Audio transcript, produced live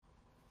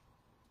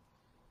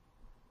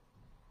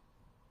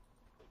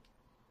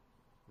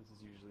This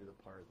is usually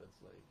the part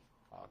that's like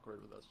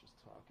awkward with us just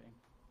talking.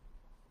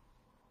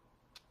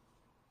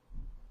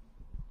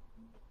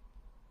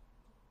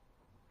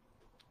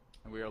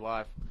 And we are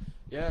live.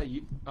 Yeah,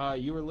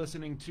 you were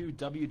listening to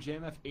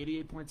WJMF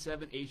 88.7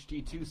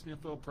 HD2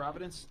 Smithville,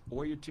 Providence,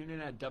 or you're tuning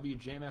in at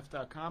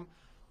WJMF.com.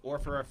 Or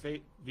for our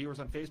viewers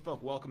on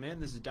Facebook, welcome in.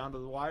 This is Down to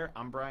the Wire.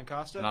 I'm Brian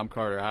Costa. And I'm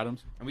Carter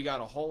Adams. And we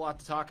got a whole lot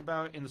to talk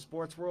about in the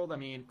sports world. I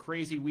mean,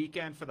 crazy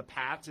weekend for the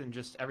Pats and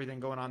just everything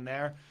going on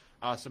there.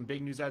 Some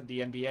big news out of the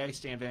NBA.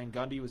 Stan Van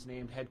Gundy was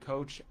named head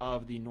coach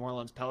of the New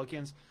Orleans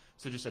Pelicans.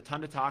 So just a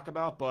ton to talk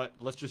about, but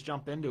let's just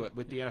jump into it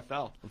with the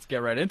NFL. Let's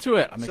get right into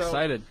it. I'm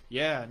excited.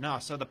 Yeah, no.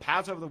 So the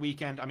Pats over the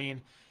weekend, I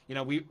mean, you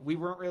know, we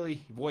weren't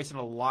really voicing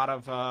a lot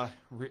of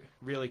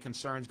really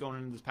concerns going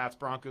into this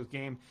Pats-Broncos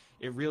game.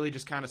 It really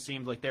just kind of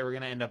seemed like they were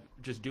going to end up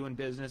just doing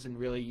business and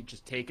really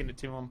just taking it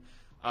to them.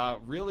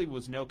 Really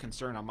was no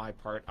concern on my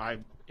part.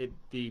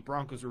 The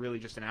Broncos were really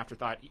just an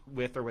afterthought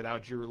with or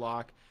without Drew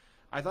Lock.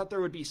 I thought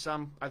there would be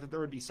some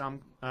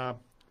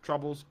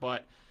troubles,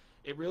 but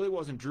it really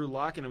wasn't Drew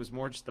Lock, and it was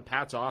more just the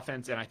Pats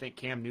offense, and I think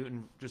Cam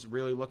Newton just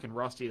really looking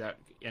rusty that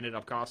ended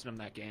up costing him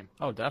that game.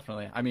 Oh,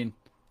 definitely. I mean,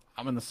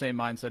 I'm in the same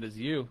mindset as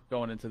you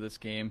going into this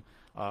game.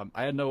 I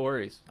had no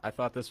worries. I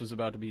thought this was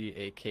about to be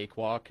a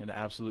cakewalk, an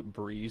absolute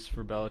breeze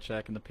for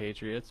Belichick and the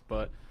Patriots,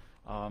 but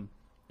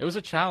it was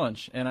a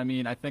challenge. And, I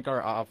mean, I think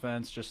our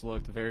offense just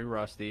looked very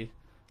rusty.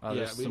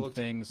 We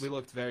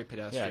looked very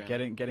pedestrian.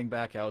 Yeah, getting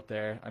back out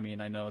there. I mean,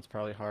 I know it's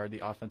probably hard.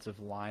 The offensive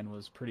line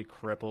was pretty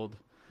crippled.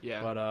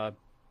 Yeah. But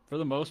for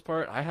the most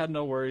part, I had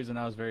no worries, and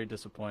I was very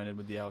disappointed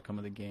with the outcome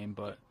of the game.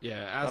 But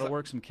yeah, gotta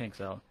work some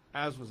kinks out.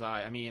 As was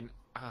I. I mean,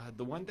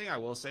 the one thing I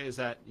will say is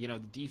that, you know,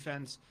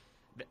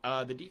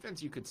 the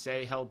defense you could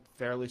say held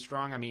fairly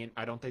strong. I mean,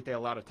 I don't think they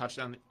allowed a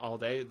touchdown all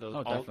day.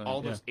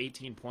 All those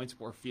 18 points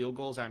were field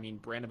goals. I mean,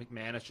 Brandon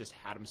McManus just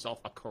had himself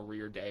a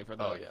career day for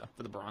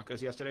the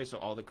Broncos yesterday. So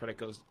all the credit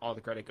goes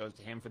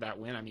to him for that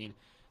win. I mean,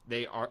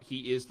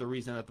 he is the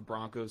reason that the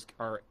Broncos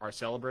are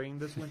celebrating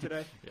this win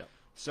today. Yeah.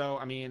 So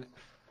I mean,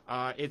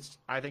 I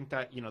think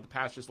that, you know, the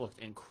Pats just looked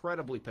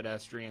incredibly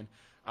pedestrian.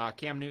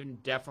 Cam Newton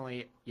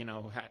definitely, you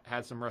know,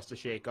 had some rust to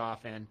shake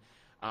off, and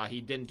he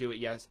didn't do it.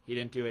 Yes, he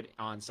didn't do it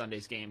on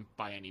Sunday's game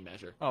by any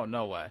measure. Oh,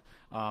 no way.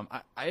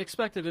 I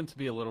expected him to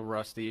be a little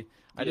rusty.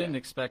 I didn't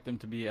expect him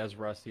to be as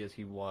rusty as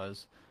he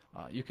was.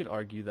 You could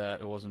argue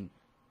that it wasn't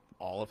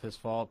all of his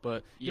fault,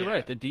 but you're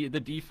right. The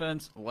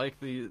defense, like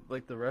the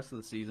rest of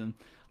the season,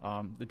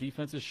 the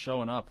defense is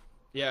showing up.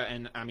 Yeah,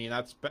 and I mean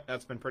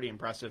that's been pretty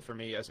impressive for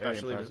me,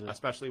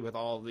 especially with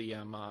all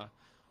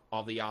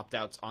the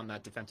opt-outs on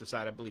that defensive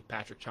side. I believe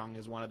Patrick Chung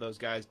is one of those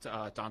guys.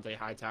 Dante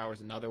Hightower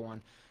is another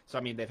one. So,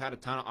 I mean, they've had a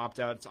ton of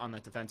opt-outs on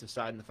that defensive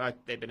side, and the fact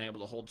that they've been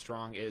able to hold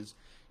strong is,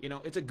 you know,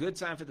 it's a good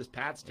sign for this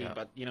Pats team. Yeah.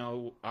 But, you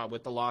know,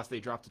 with the loss, they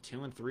dropped to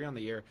 2-3 on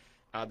the year.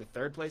 The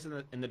third place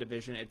in the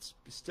division, it's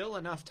still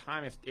enough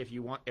time if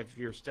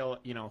you're still,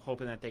 you know,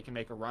 hoping that they can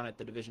make a run at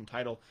the division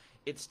title.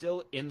 It's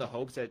still in the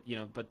hopes that, you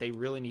know, but they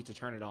really need to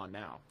turn it on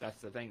now.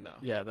 That's the thing, though.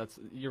 Yeah,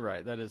 you're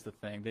right. That is the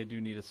thing. They do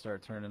need to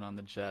start turning on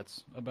the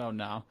Jets about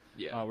now.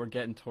 Yeah. We're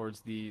getting towards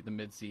the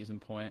mid-season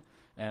point,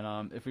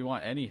 and if we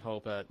want any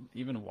hope at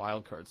even a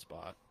wild card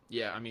spot,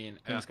 yeah, I mean,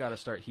 things got to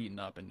start heating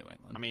up in New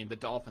England. I mean, the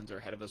Dolphins are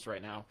ahead of us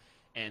right now.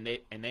 And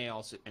they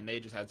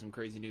just had some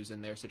crazy news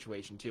in their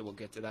situation too. We'll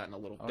get to that in a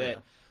little bit.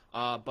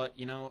 Yeah. But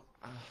you know,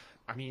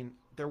 I mean,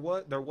 there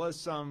was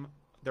some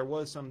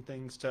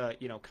things to,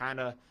 you know, kind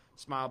of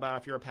smile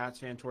about if you're a Pats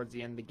fan towards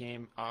the end of the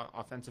game,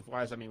 offensive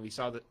wise. I mean, we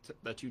saw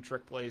the two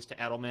trick plays to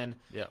Edelman.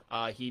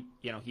 Yeah. He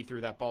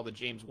threw that ball to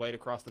James White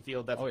across the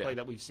field. That's a play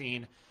that we've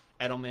seen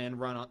Edelman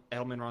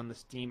run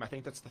this team. I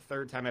think that's the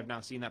third time I've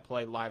now seen that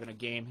play live in a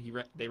game.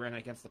 They ran it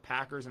against the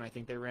Packers, and I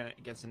think they ran it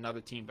against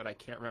another team, but I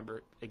can't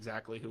remember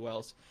exactly who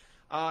else.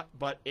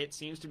 But it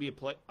seems to be a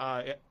play.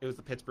 It was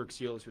the Pittsburgh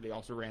Steelers who they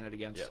also ran it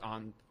against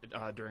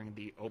during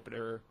the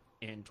opener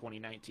in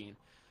 2019.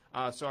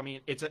 So I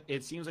mean,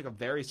 it seems like a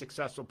very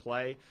successful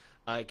play.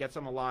 It gets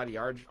them a lot of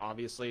yards.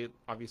 Obviously,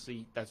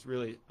 that's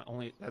really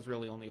only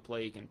a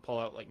play you can pull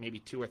out like maybe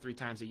 2 or 3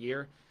 times a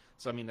year.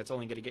 So, I mean, that's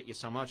only going to get you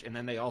so much. And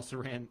then there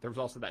was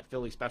also that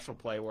Philly special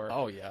play where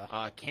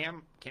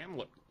Cam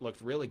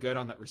looked really good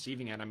on that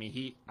receiving end. I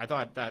mean, I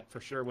thought that for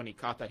sure when he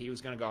caught that he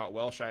was going to go out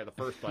well shy of the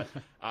first, but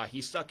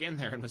he stuck in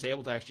there and was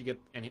able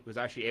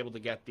to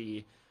get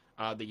the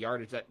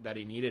yardage that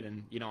he needed.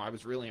 And, you know, I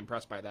was really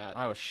impressed by that.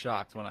 I was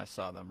shocked when I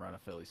saw them run a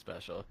Philly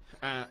special.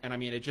 And I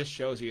mean, it just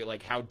shows you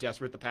like how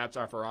desperate the Pats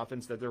are for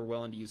offense that they're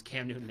willing to use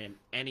Cam Newton in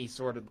any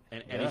sort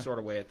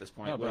of way at this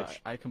point. No, but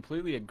I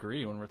completely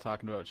agree when we're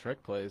talking about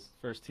trick plays.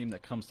 First team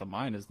that comes to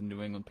mind is the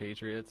New England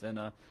Patriots, and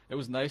it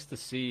was nice to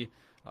see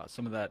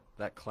some of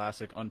that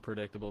classic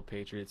unpredictable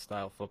Patriots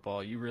style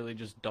football. You really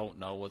just don't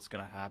know what's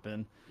going to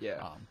happen.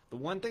 Yeah. The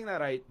one thing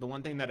that I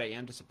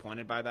am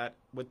disappointed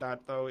with that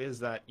though is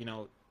that, you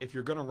know, if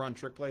you're going to run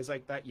trick plays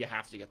like that, you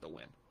have to get the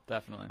win.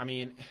 Definitely. I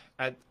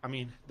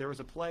mean, there was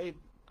a play,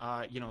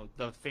 you know,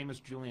 the famous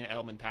Julian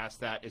Edelman pass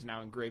that is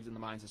now engraved in the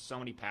minds of so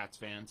many Pats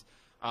fans.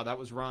 That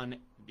was run,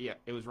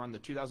 it was run the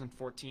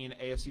 2014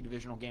 AFC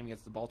divisional game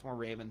against the Baltimore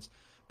Ravens.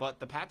 But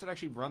the Pats had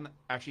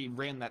actually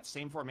ran that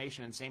same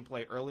formation and same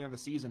play earlier in the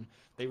season.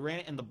 They ran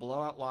it in the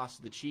blowout loss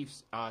to the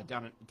Chiefs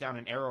down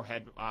in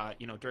Arrowhead,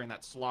 during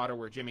that slaughter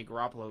where Jimmy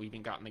Garoppolo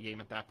even got in the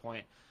game at that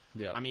point.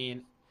 Yeah. I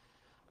mean,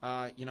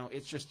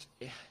 it's just,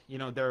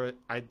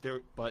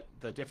 but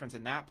the difference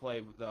in that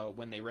play, though,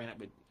 when they ran it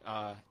with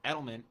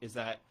Edelman, is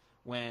that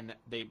when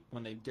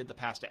they did the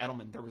pass to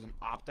Edelman, there was an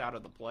opt out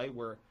of the play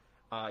where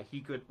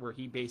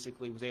he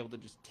basically was able to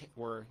just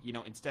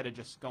instead of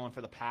just going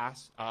for the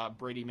pass,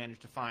 Brady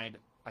managed to find,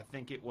 I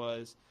think it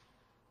was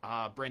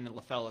Brandon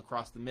LaFell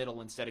across the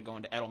middle instead of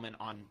going to Edelman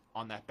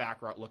on that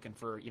back route looking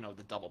for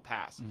the double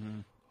pass.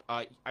 Mm-hmm.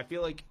 I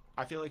feel like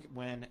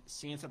when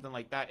seeing something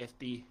like that,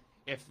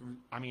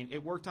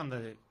 it worked on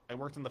the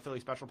Philly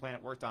special plan,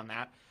 it worked on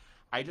that.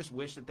 I just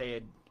wish that they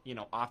had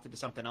opted to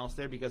something else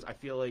there, because I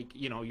feel like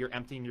you're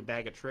emptying your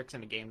bag of tricks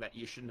in a game that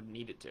you shouldn't have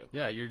needed to.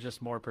 Yeah, you're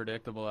just more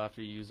predictable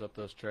after you use up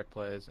those trick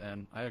plays,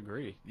 and I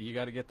agree. You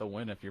got to get the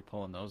win if you're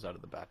pulling those out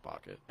of the back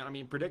pocket.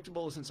 And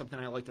predictable isn't something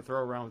I like to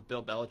throw around with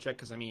Bill Belichick,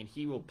 because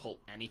he will pull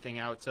anything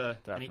out to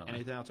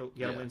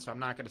get a win. So I'm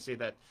not going to say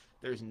that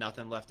there's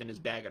nothing left in his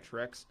bag of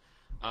tricks.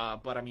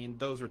 But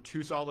those are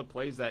two solid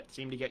plays that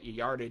seem to get you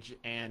yardage,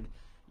 and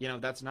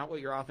that's not what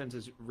your offense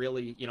is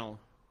really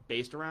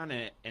based around.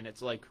 And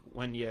it's like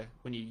when you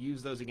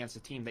use those against a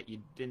team that you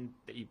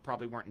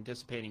probably weren't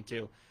anticipating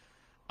to,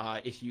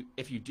 if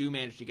you do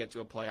manage to get to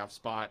a playoff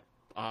spot,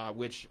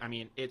 which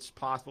it's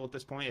possible at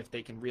this point if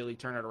they can really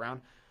turn it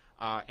around,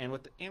 and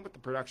with the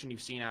production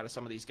you've seen out of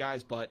some of these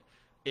guys, but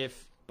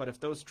if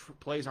those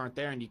plays aren't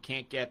there and you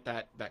can't get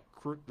that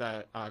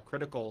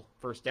critical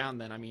first down,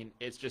 then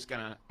it's just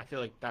gonna, I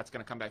feel like that's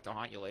gonna come back to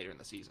haunt you later in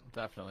the season.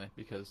 Definitely,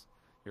 because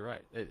you're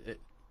right. It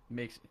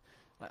makes,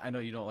 I know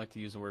you don't like to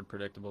use the word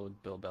predictable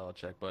with Bill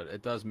Belichick, but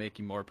it does make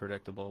you more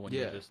predictable when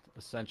you're just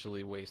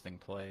essentially wasting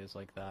plays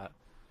like that,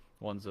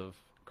 ones of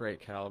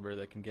great caliber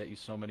that can get you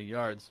so many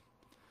yards.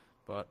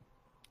 But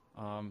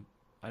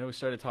I know we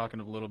started talking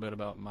a little bit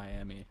about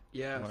Miami.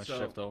 Yeah, I want to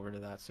shift over to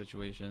that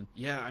situation.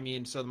 Yeah,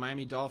 so the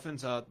Miami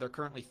Dolphins, they're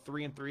currently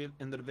 3-3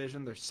 in the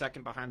division. They're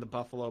second behind the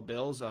Buffalo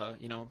Bills.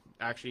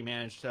 Actually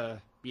managed to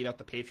beat out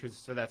the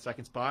Patriots to that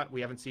second spot. We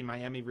haven't seen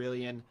Miami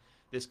really in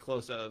this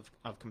close of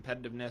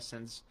competitiveness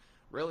since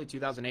really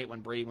 2008 when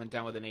Brady went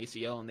down with an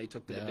ACL and they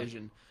took the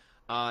division.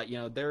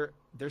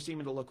 They're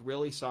seeming to look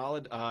really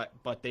solid,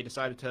 but they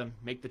decided to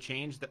make the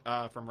change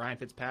from Ryan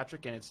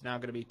Fitzpatrick, and it's now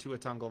going to be Tua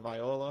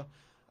Tagovailoa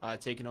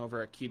taking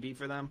over at QB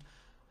for them.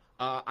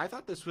 I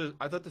thought this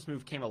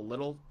move came a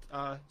little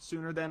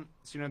sooner than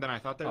I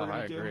thought they were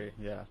going to do. I agree.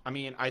 Yeah.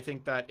 I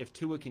think that if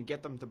Tua can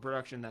get them the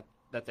production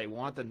that they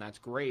want, then that's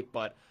great.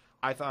 But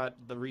I thought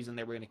the reason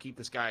they were going to keep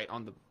this guy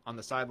on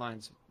the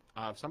sidelines,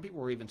 some people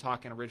were even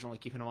talking originally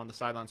keeping him on the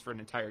sidelines for an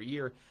entire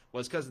year,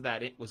 was because of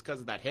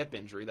that hip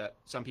injury that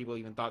some people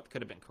even thought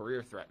could have been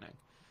career threatening.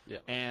 Yeah.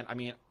 And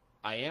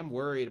I am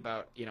worried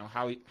about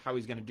how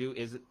he's going to do.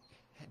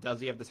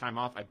 Does he have the time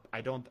off? I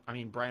don't.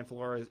 Brian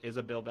Flores is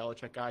a Bill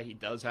Belichick guy. He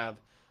does have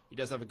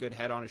a good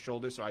head on his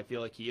shoulders, so I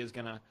feel like he is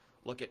going to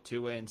look at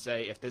Tua and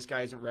say, if this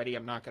guy isn't ready,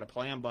 I'm not going to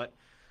play him. But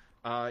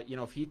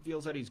if he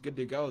feels that he's good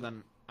to go,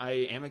 then I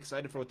am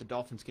excited for what the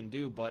Dolphins can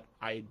do. But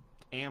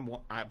I'm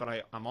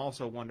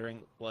also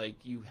wondering, like,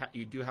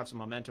 you do have some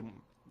momentum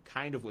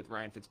kind of with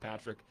Ryan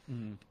Fitzpatrick.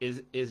 Mm-hmm.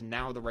 Is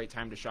now the right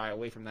time to shy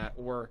away from that,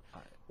 or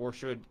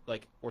should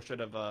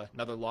have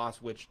another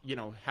loss, which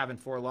having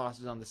 4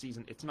 losses on the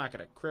season, it's not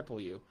going to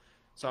cripple you.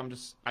 So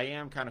I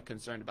am kind of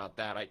concerned about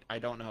that. I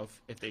don't know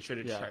if they should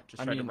have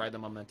tried to ride the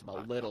momentum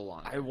a little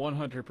longer. I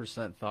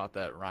 100% thought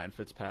that Ryan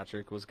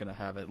Fitzpatrick was going to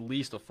have at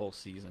least a full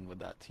season with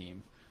that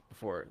team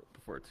before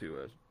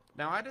Tua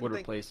would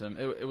replace him.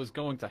 It was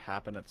going to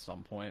happen at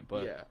some point,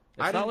 but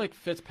it's not like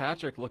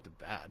Fitzpatrick looked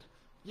bad.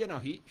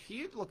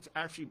 He looked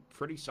actually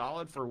pretty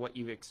solid for what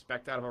you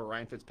expect out of a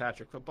Ryan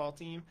Fitzpatrick football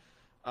team.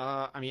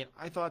 I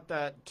thought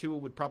that Tua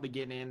would probably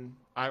get in.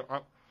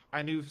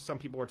 I knew some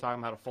people were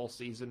talking about a full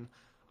season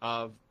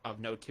of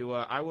no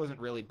Tua. I wasn't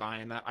really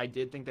buying that. I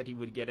did think that he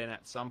would get in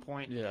at some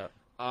point. Yeah.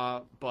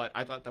 But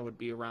I thought that would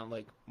be around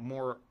like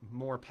more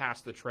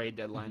past the trade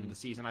deadline of the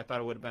season. I thought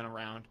it would have been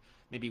around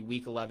maybe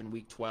week 11,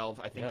 week 12.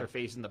 I think they're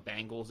facing the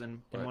Bengals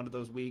in one of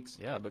those weeks.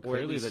 Yeah, but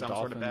clearly the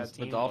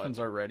Dolphins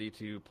are ready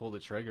to pull the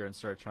trigger and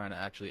start trying to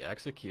actually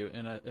execute.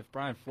 And if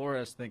Brian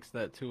Flores thinks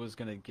that Tua's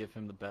going to give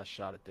him the best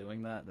shot at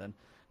doing that, then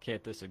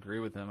can't disagree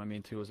with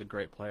him. Tua's a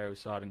great player. We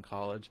saw it in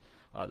college.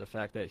 The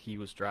fact that he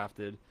was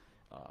drafted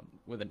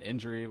with an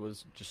injury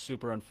was just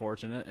super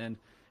unfortunate. And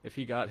if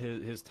he got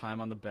his time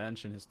on the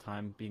bench and his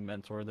time being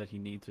mentored that he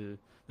needed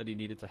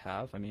to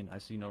have, I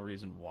see no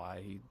reason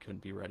why he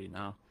couldn't be ready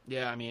now.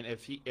 Yeah,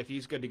 if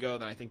he's good to go,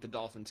 then I think the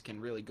Dolphins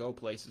can really go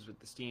places with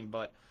this team.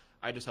 But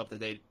I just hope that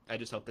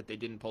they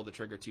didn't pull the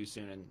trigger too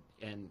soon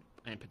and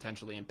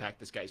potentially impact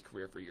this guy's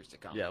career for years to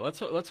come. Yeah,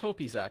 let's hope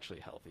he's actually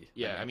healthy.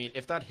 Yeah, I mean,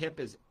 if that hip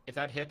is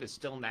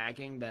still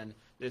nagging, then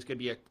this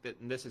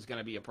is going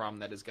to be a problem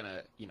that is going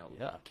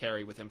to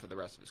carry with him for the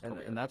rest of his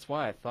career. And that's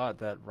why I thought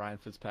that Ryan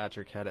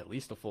Fitzpatrick had at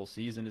least a full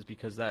season, is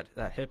because that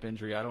hip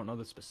injury. I don't know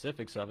the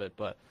specifics of it,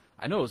 but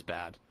I know it was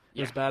bad. It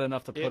was bad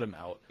enough to put him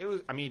out. It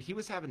was. I mean, he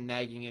was having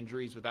nagging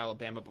injuries with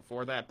Alabama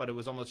before that, but it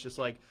was almost just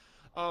like,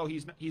 oh,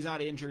 he's not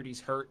injured,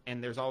 he's hurt,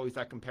 and there's always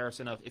that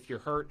comparison of, if you're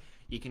hurt,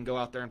 you can go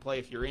out there and play.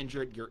 If you're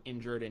injured,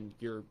 and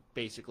you're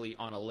basically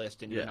on a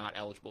list and you're not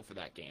eligible for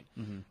that game.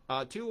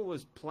 Mm-hmm. Tua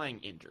was playing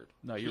injured.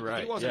 No, you're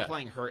right. He wasn't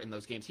playing hurt in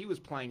those games. He was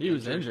playing. He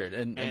was injured,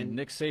 and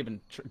Nick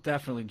Saban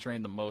definitely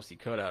drained the most he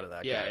could out of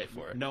that guy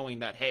before. Knowing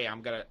that,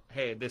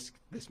 this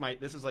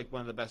is like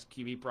one of the best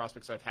QB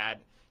prospects I've had.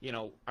 You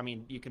know, I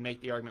mean, you can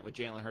make the argument with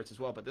Jalen Hurts as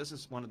well, but this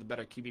is one of the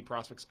better QB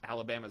prospects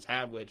Alabama's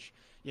had, which,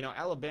 you know,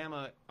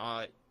 Alabama,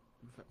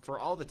 for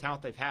all the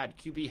talent they've had,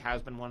 QB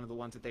has been one of the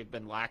ones that they've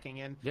been lacking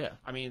in. Yeah.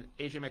 I mean,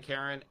 A.J.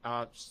 McCarron,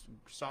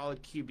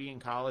 solid QB in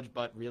college,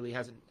 but really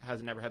has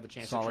never had the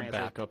chance to translate.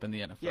 Solid backup in the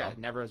NFL. Yeah,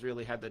 never has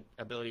really had the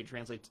ability to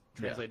translate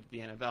to the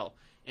NFL.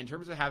 In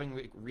terms of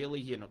having really,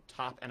 you know,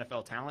 top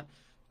NFL talent,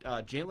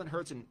 Jalen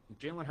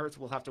Hurts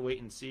will have to wait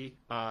and see,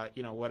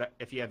 you know, what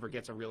if he ever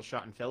gets a real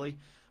shot in Philly.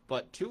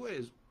 But Tua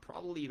is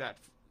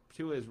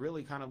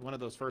really kind of one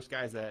of those first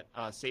guys that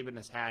Saban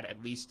has had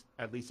at least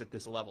at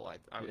this level.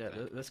 I would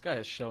think. This guy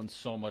has shown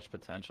so much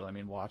potential. I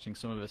mean, watching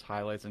some of his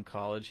highlights in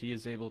college, he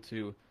is able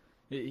to.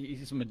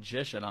 He's a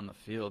magician on the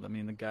field. I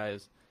mean, the guy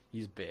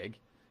he's big.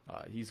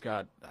 He's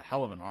got a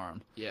hell of an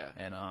arm. Yeah.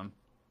 And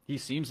he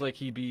seems like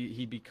he'd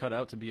be cut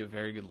out to be a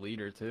very good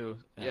leader too.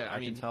 And yeah, I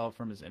can tell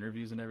from his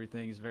interviews and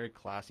everything. He's a very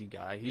classy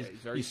guy. He's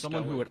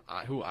someone stoic.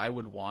 who I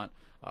would want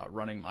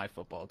running my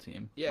football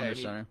team. Yeah,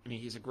 I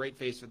mean, he's a great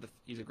face for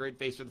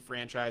the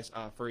franchise.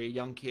 For a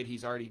young kid,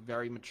 he's already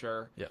very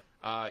mature.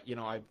 Yeah. You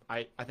know,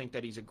 I think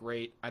that he's a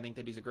great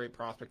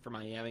prospect for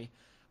Miami.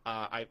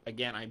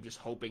 I'm just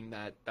hoping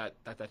that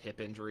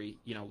hip injury,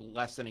 you know,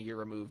 less than a year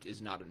removed,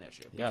 is not an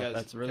issue. Yeah,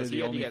 that's really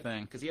the only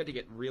thing. Because he had to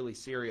get really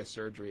serious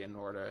surgery in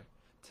order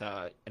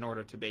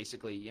to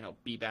basically, you know,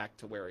 be back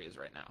to where he is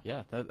right now.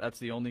 Yeah, that's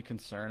the only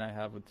concern I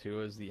have with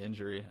Tua, is the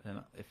injury, and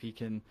if he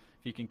can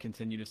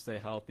continue to stay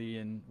healthy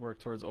and work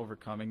towards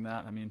overcoming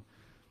that, I mean,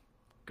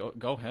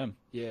 go him.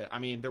 Yeah, I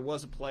mean, there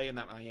was a play in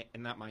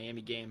that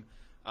Miami game.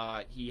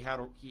 He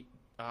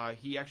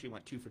actually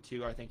went 2 for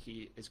 2. I think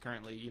he is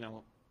currently, you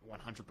know,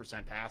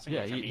 100% passing.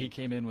 Yeah, he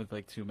came in with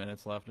like 2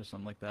 minutes left or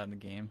something like that in the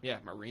game. Yeah,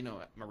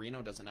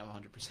 Marino doesn't have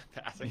 100%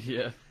 passing.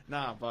 Yeah.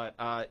 No,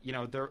 but you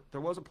know, there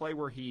was a play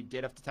where he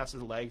did have to test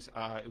his legs.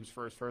 It was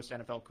for his first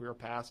NFL career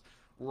pass.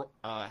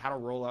 Had a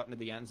roll out into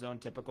the end zone,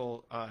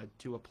 typical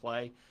to a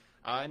play.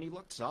 And he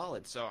looked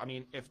solid. So, I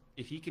mean,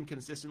 if he can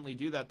consistently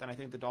do that, then I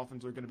think the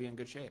Dolphins are going to be in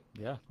good shape.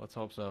 Yeah, let's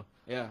hope so.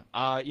 Yeah.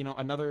 You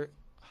know,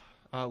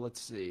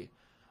 let's see.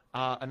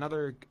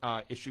 Another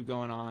issue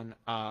going on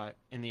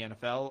in the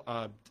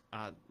NFL,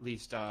 at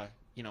least,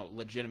 you know,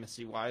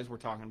 legitimacy-wise, we're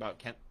talking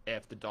about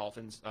if the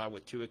Dolphins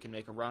with Tua can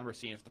make a run. We're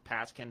seeing if the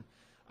Pats can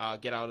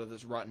get out of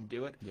this rut and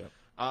do it. Yep.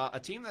 A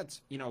team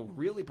that's, you know,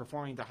 really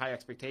performing to high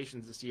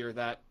expectations this year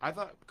that I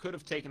thought could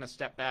have taken a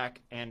step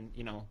back and,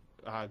 you know,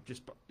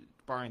 just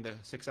barring the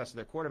success of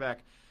their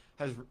quarterback,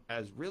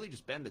 has really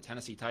just been the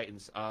Tennessee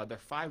Titans. They're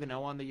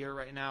 5-0 on the year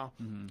right now.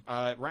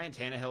 Mm-hmm. Ryan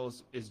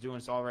Tannehill is doing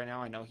this all right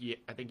now. I know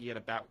I think he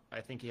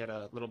had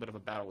a little bit of a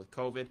battle with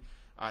COVID.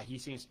 He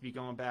seems to be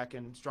going back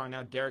and strong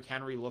now. Derrick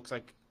Henry looks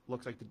like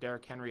the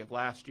Derrick Henry of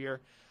last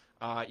year.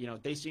 You know,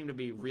 they seem to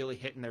be really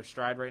hitting their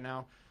stride right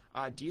now.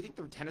 Do you think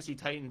the Tennessee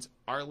Titans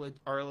are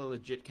a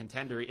legit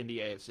contender in the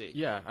AFC?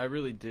 Yeah, I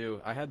really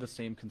do. I had the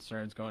same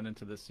concerns going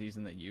into this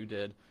season that you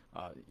did.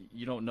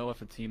 You don't know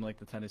if a team like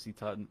the Tennessee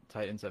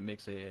Titans that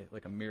makes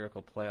a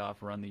miracle playoff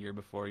run the year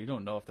before, you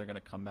don't know if they're going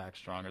to come back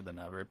stronger than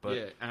ever.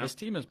 But this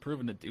team has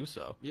proven to do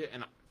so. Yeah,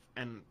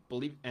 and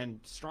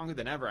stronger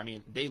than ever. I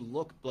mean, they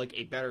look like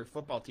a better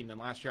football team than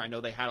last year. I know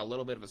they had a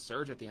little bit of a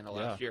surge at the end of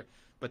last year,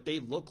 but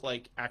they look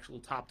like actual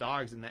top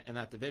dogs in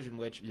that division,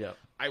 which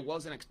I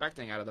wasn't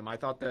expecting out of them. I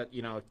thought that,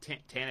 you know,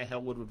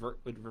 Tannehill would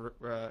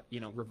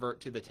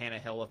revert to the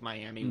Tannehill of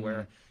Miami,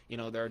 where, you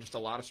know, there are just a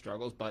lot of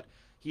struggles, but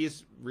he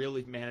has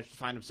really managed to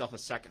find himself a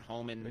second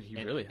home in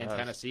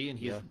Tennessee, and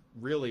he's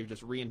really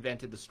just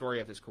reinvented the story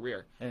of his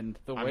career. And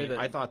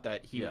I thought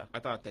that he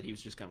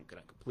was just going to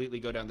completely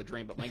go down the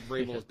drain, but Mike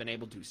Vrabel has been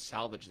able to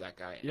salvage that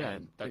guy.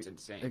 And that's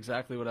insane.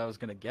 Exactly what I was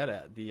going to get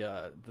at.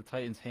 The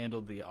Titans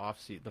handled the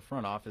offseason. The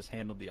front office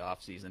handled the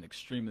offseason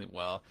extremely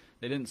well.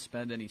 They didn't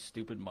spend any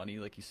stupid money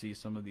like you see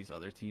some of these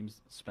other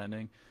teams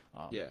spending.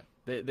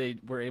 They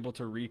were able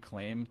to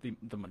reclaim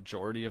the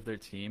majority of their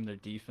team. Their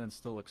defense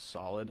still looks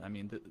solid. I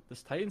mean,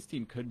 this Titans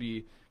team could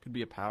be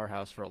a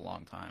powerhouse for a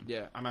long time.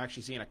 Yeah, I'm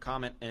actually seeing a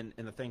comment in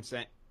the thing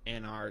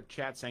in our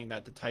chat saying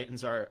that the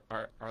Titans are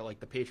like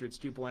the Patriots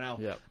 2.0.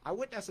 Yeah. I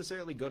wouldn't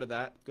necessarily go to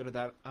that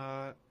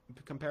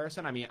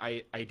comparison. I mean,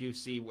 I do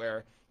see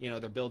where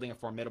they're building a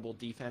formidable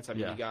defense. I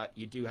mean,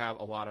 you do have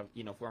a lot of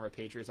former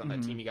Patriots on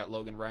that team. You got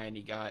Logan Ryan,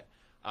 you got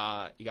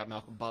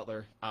Malcolm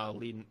Butler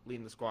leading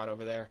the squad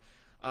over there.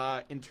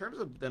 In terms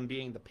of them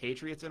being the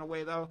Patriots in a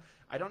way, though,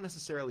 I don't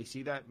necessarily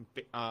see that.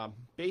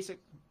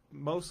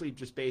 Mostly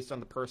just based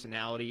on the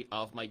personality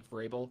of Mike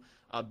Vrabel.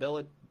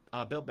 Bill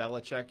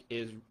Belichick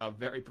is a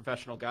very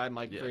professional guy.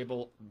 Mike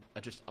Vrabel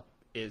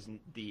is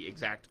the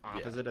exact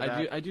opposite of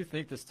that. I do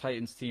think this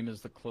Titans team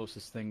is the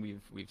closest thing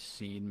we've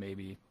seen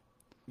maybe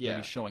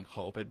showing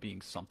hope at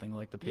being something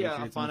like the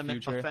Patriots in the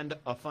future.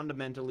 A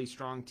fundamentally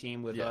strong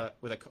team with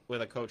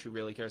a coach who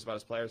really cares about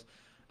his players.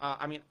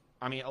 I mean,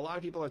 a lot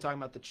of people are talking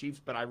about the Chiefs,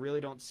 but I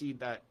really don't see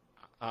that.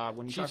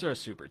 When you Chiefs are a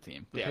super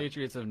team. The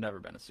Patriots have never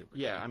been a super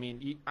team. Yeah, I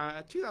mean,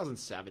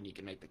 2007, you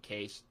can make the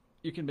case.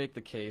 You can make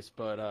the case,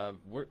 but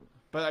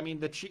But I mean,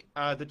 the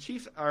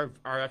Chiefs are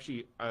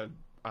actually a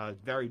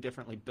very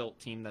differently built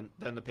team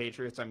than the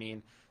Patriots. I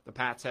mean, the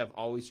Pats have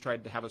always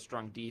tried to have a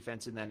strong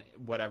defense, and then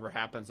whatever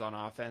happens on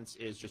offense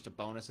is just a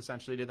bonus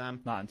essentially to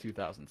them. Not in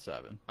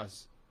 2007.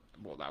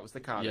 Well, that was the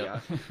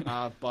caveat.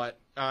 Yep. But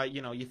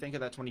you think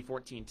of that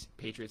 2014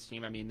 Patriots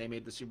team. I mean, they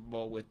made the Super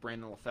Bowl with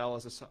Brandon LaFell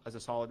as a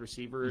solid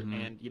receiver,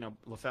 and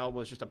LaFell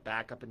was just a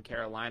backup in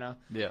Carolina.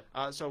 Yeah.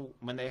 So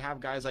when they have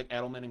guys like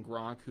Edelman and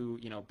Gronk who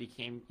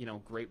became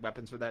great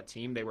weapons for that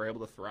team, they were able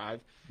to thrive.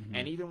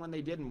 And even when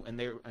they didn't,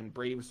 and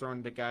Brady was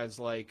throwing to guys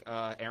like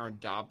Aaron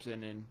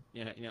Dobson and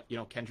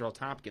Kendrell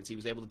Tompkins, he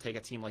was able to take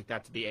a team like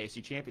that to the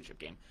AFC Championship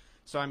game.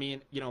 So, I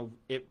mean,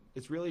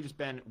 it's really just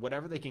been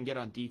whatever they can get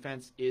on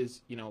defense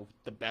is,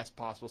 the best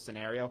possible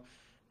scenario.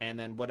 And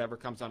then whatever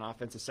comes on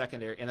offense is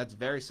secondary. And that's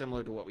very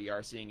similar to what we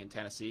are seeing in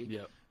Tennessee.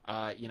 Yep.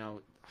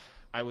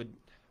 I would,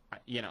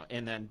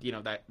 and then,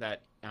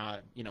 that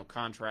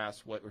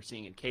contrast what we're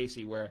seeing in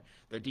Casey where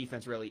their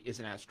defense really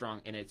isn't as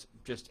strong and it's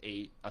just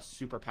a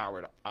super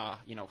powered,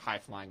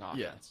 high-flying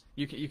offense.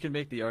 Yeah. You can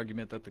make the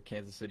argument that the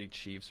Kansas City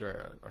Chiefs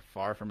are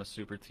far from a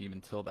super team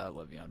until that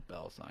Le'Veon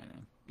Bell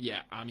signing.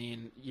 Yeah, I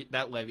mean,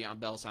 that Le'Veon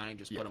Bell signing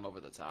just put them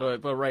over the top.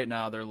 But right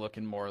now they're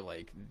looking more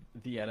like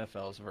the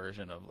NFL's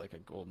version of like a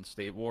Golden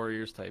State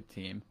Warriors type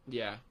team.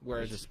 Yeah,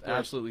 where it's just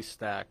absolutely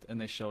stacked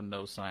and they show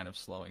no sign of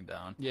slowing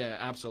down. Yeah,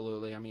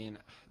 absolutely. I mean,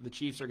 the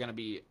Chiefs have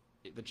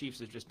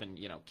just been,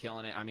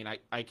 killing it. I mean,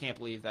 I can't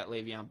believe that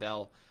Le'Veon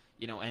Bell,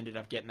 ended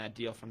up getting that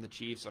deal from the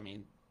Chiefs. I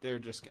mean,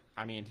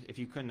 if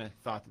you couldn't have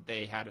thought that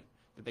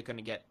they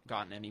couldn't have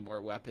gotten any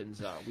more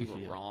weapons, we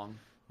were wrong.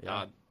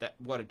 Yeah.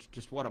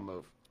 What a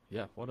move.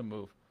 Yeah, what a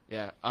move.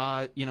 Yeah.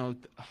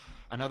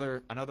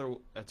 Another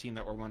team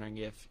that we're wondering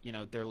if,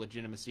 their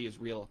legitimacy is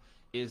real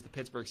is the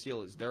Pittsburgh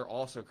Steelers. They're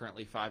also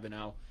currently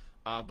 5-0,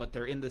 but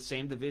they're in the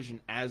same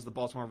division as the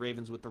Baltimore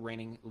Ravens with the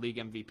reigning league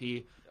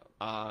MVP,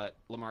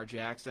 Lamar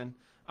Jackson.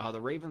 The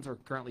Ravens are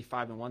currently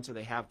 5-1, so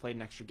they have played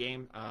an extra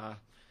game.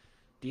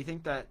 Do you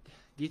think that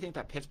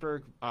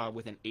Pittsburgh,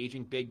 with an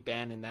aging Big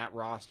Ben in that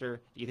roster,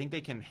 do you think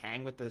they can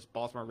hang with this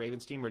Baltimore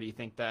Ravens team, or do you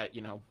think that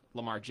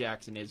Lamar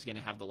Jackson is going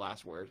to have the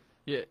last word?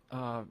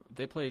 Yeah,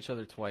 they play each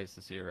other twice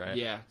this year, right?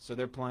 Yeah, so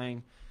they're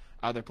playing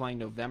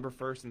November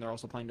 1st, and they're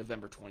also playing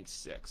November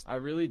 26th. I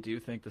really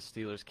do think the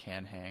Steelers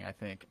can hang.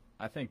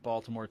 I think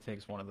Baltimore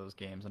takes one of those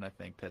games, and I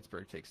think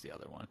Pittsburgh takes the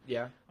other one.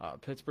 Yeah.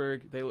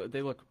 Pittsburgh, they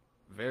look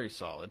very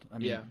solid. I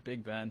mean,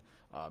 Big Ben.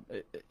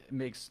 It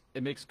makes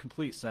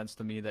complete sense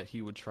to me that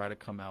he would try to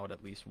come out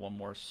at least one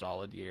more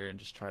solid year and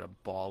just try to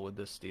ball with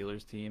this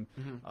Steelers team.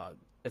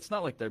 It's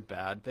not like they're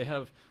bad. They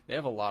have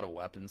a lot of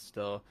weapons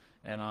still,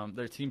 and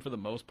their team for the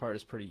most part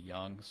is pretty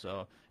young.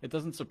 So it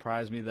doesn't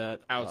surprise me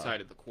that outside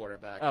of the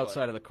quarterback,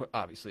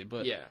 obviously,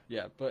 but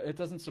but it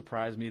doesn't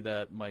surprise me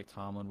that Mike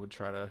Tomlin would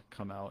try to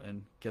come out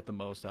and get the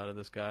most out of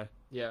this guy.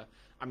 Yeah,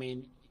 I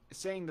mean,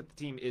 saying that the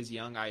team is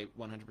young, I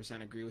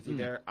 100% agree with you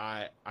there.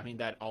 I mean,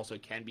 that also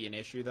can be an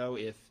issue though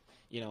if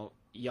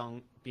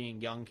being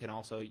young can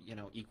also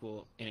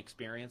equal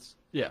inexperience.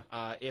 Yeah.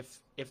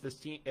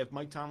 If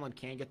Mike Tomlin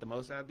can get the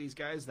most out of these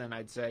guys, then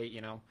I'd say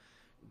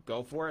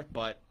go for it.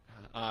 But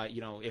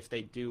if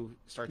they do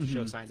start to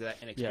show signs of that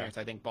inexperience,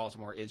 I think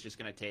Baltimore is just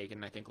going to take,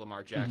 and I think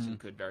Lamar Jackson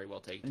could very well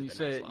take it to the next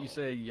level. You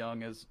say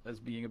young as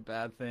being a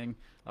bad thing.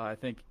 I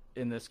think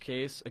in this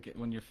case, again,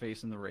 when you're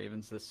facing the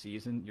Ravens this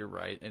season, you're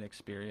right,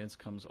 inexperience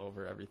comes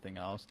over everything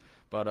else.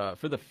 But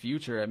for the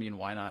future, I mean,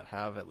 why not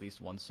have at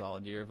least one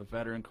solid year of a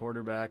veteran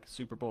quarterback,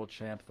 Super Bowl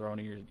champ,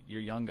 throwing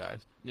your young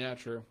guys? Yeah,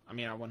 true. I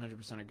mean, I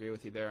 100% agree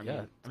with you there. It's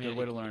a good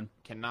way to learn.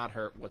 Cannot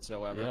hurt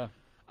whatsoever.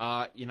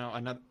 Yeah.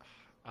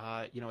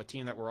 A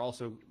team that we're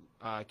also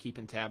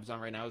keeping tabs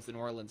on right now is the New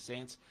Orleans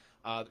Saints.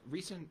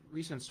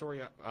 Recent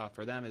story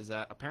for them is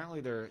that apparently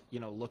they're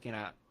looking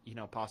at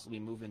possibly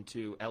moving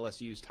to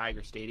LSU's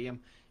Tiger Stadium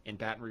in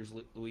Baton Rouge,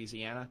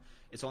 Louisiana.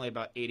 It's only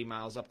about 80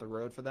 miles up the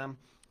road for them.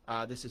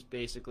 This is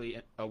basically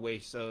a way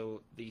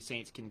so the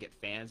Saints can get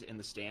fans in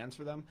the stands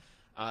for them.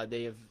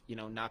 They have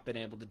not been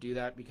able to do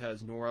that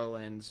because New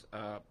Orleans,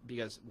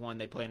 because one,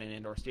 they play in an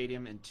indoor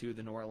stadium, and two,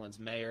 the New Orleans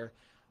mayor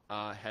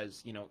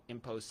has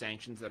imposed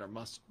sanctions that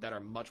are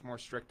much more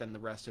strict than the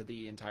rest of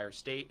the entire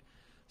state.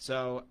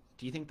 So,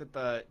 do you think that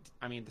the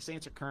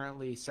Saints are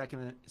currently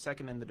second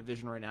in the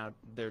division right now?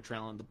 They're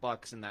trailing the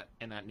Bucs in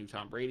that new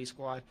Tom Brady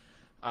squad.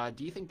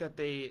 Do you think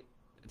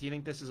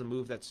this is a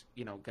move that's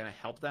going to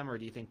help them, or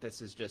do you think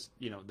this is just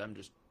them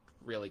just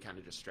really kind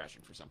of just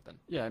stretching for something?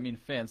 Yeah, I mean,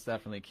 fans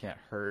definitely can't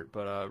hurt,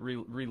 but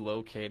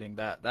relocating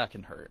that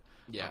can hurt.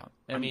 Yeah,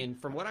 I mean,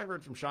 from what I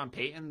heard from Sean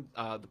Payton,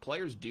 the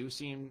players do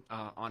seem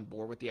on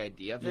board with the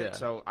idea of it. Yeah.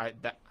 So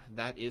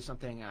that is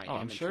something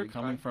I'm sure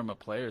coming by. from a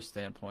player's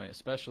standpoint,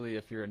 especially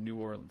if you're a New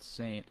Orleans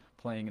Saint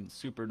playing in the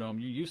Superdome,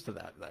 you're used to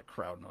that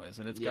crowd noise,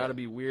 and it's got to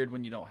be weird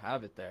when you don't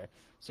have it there.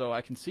 So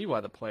I can see why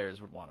the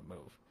players would want to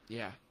move.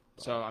 Yeah.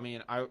 So I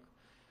mean,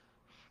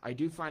 I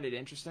do find it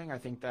interesting. I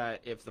think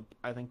that if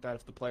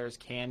the players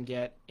can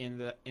get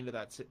into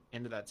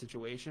that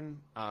situation,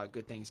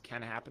 good things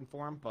can happen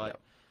for them. But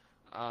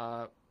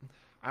I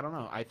don't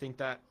know. I think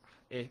that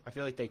I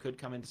feel like they could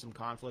come into some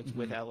conflicts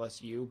with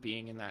LSU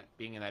being in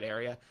that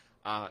area.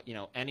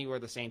 Anywhere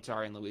the Saints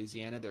are in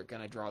Louisiana, they're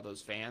going to draw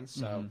those fans.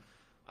 So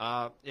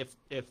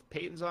if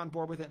Peyton's on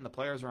board with it and the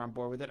players are on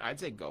board with it, I'd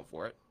say go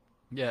for it.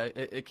 Yeah,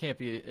 it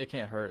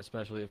can't hurt,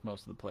 especially if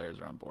most of the players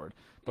are on board.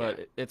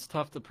 But it's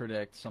tough to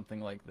predict something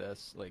like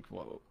this, like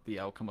the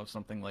outcome of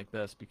something like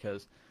this,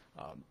 because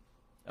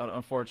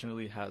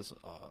unfortunately has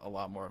a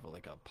lot more of a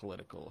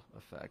political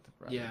effect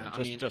rather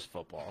than just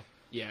football.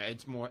 Yeah,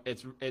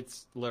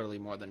 it's literally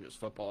more than just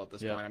football at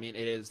this point. I mean,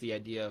 it is the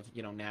idea of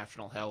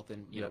national health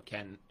and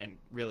can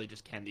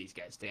these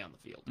guys stay on the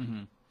field?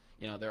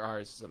 There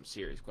are some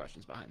serious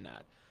questions behind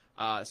that.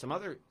 Some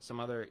other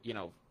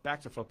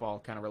back to football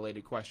kind of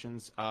related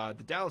questions.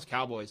 The Dallas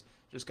Cowboys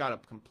just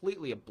got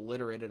completely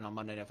obliterated on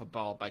Monday Night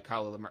Football by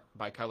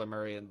Kyler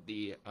Murray and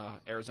the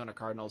Arizona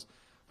Cardinals.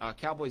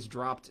 Cowboys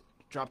dropped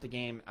the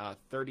game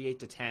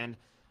 38-10.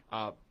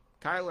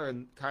 Kyler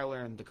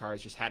and the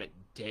Cards just had a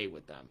day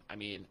with them. I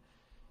mean,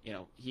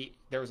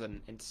 there was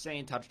an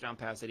insane touchdown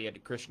pass that he had to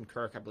Christian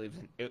Kirk. I believe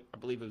it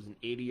was an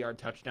 80-yard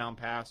touchdown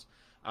pass.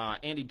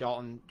 Andy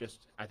Dalton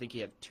I think he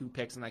had 2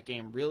 picks in that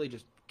game. Really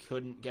just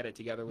couldn't get it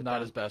together with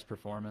not his best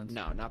performance.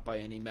 No, not by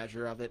any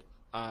measure of it.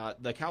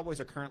 The Cowboys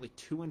are currently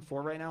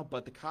 2-4 right now,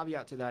 but the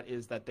caveat to that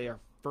is that they are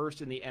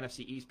first in the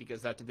NFC East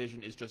because that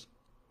division is just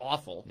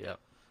awful. Yeah.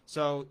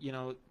 So,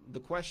 the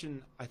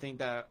question I think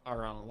that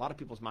are on a lot of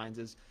people's minds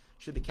is,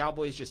 should the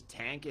Cowboys just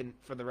tank and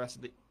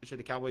should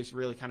the Cowboys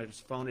really kind of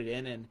just phone it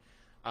in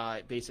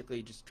and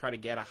basically just try to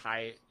get a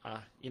high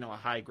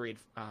grade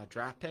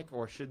draft pick,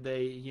 or should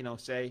they,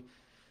 say,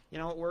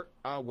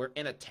 we're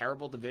in a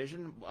terrible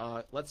division.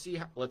 Let's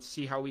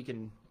see how we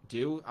can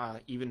do.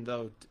 Even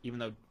though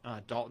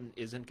Dalton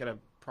isn't going to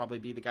probably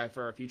be the guy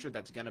for our future,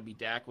 that's going to be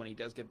Dak when he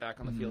does get back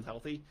on the field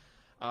healthy.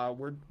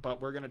 We're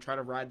going to try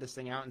to ride this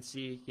thing out and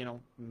see,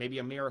 maybe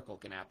a miracle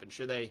can happen.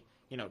 Should they,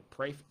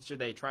 pray? Should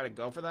they try to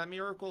go for that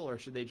miracle, or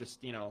should they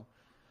just,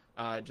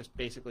 just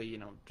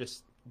basically,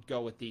 just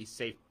go with the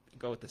safe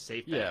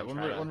bet? Yeah,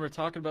 when we're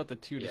talking about the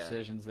two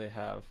decisions they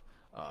have,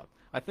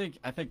 I think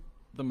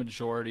the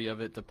majority of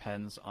it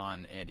depends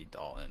on Andy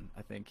Dalton.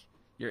 I think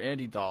you're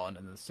Andy Dalton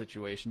in this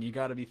situation. You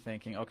got to be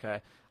thinking,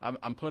 okay,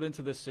 I'm put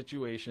into this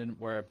situation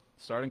where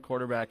starting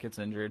quarterback gets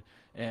injured,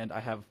 and I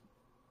have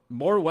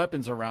more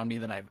weapons around me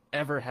than I've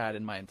ever had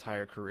in my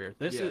entire career.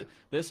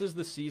 This is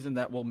the season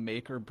that will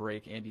make or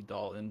break Andy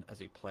Dalton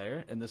as a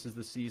player, and this is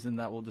the season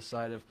that will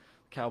decide if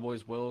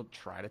Cowboys will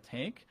try to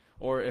tank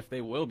or if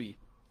they will be,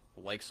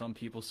 like some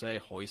people say,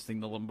 hoisting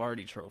the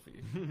Lombardi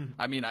Trophy.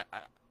 I mean,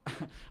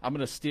 I'm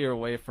going to steer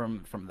away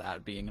from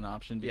that being an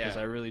option because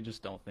I really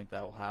just don't think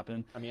that will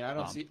happen. I mean, I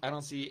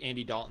don't see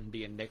Andy Dalton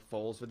being Nick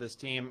Foles with this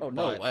team. Oh,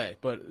 no way.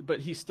 But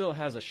he still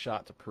has a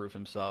shot to prove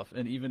himself.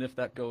 And even if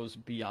that goes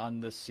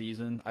beyond this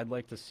season, I'd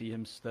like to see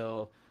him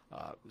still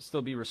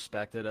be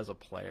respected as a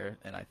player.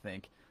 And I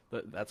think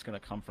that's going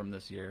to come from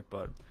this year.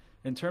 But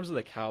in terms of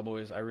the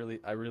Cowboys, I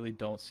really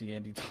don't see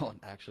Andy Dalton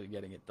actually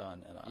getting it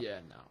done. And,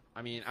 no.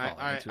 I mean,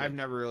 I've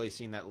never really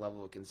seen that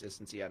level of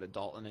consistency out of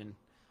Dalton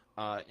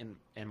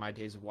in my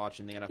days of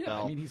watching the NFL.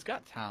 Yeah, I mean, he's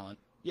got talent.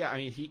 Yeah, I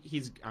mean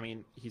he's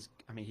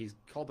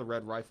called the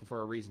Red Rifle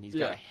for a reason. He's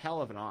got a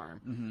hell of an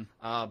arm.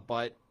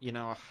 But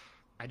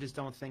I just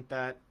don't think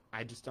that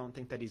he's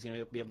going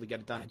to be able to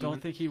get it done. I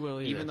don't think he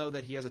will either. Even though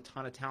that he has a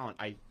ton of talent,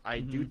 I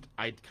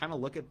kind of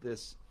look at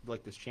this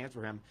like this chance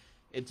for him.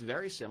 It's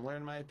very similar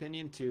in my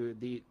opinion to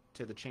the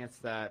chance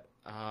that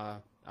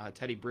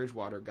Teddy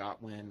Bridgewater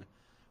got when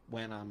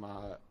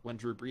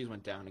Drew Brees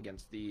went down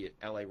against the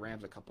LA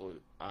Rams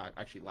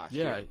last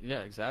year.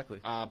 Yeah,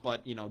 exactly.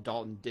 But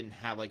Dalton didn't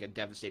have like a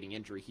devastating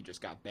injury. He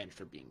just got benched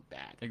for being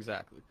bad.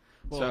 Exactly.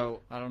 Well,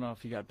 so I don't know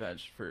if he got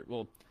benched for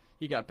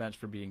he got benched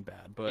for being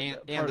bad, but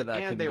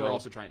they were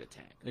also trying to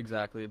tank.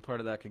 Exactly. Part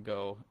of that could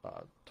go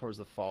towards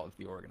the fault of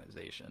the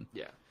organization.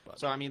 Yeah.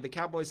 So I mean, the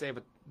Cowboys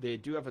they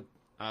do have a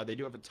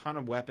ton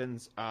of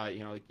weapons.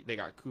 They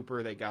got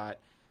Cooper, they got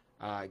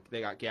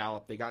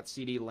Gallup, they got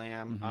CeeDee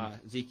Lamb,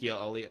 Ezekiel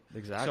Elliott.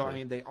 Exactly. So I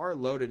mean, they are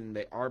loaded and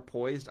they are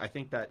poised. I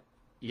think that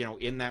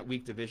in that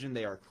weak division,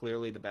 they are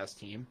clearly the best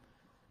team.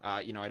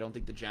 I don't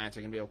think the Giants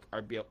are going to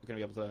be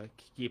able to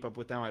keep up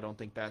with them. I don't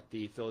think that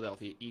the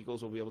Philadelphia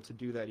Eagles will be able to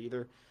do that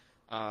either.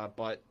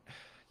 But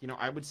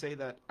I would say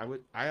that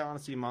I'm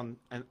honestly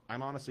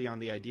on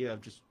the idea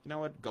of just,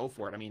 go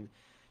for it. I mean,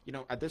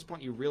 at this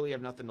point you really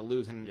have nothing to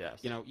lose, and yes.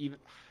 Even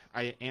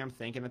I am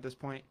thinking at this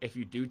point, if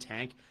you do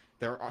tank,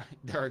 there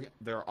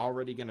are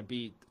already going to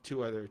be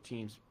two other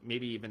teams,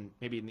 maybe even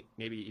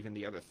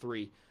the other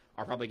three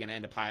are probably going to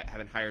end up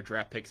having higher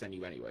draft picks than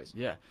you anyways.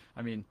 Yeah,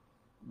 I mean,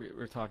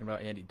 we're talking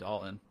about Andy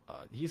Dalton.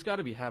 He's got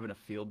to be having a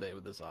field day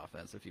with this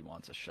offense if he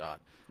wants a shot.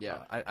 Yeah,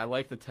 I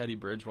like the Teddy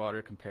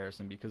Bridgewater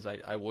comparison because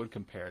I would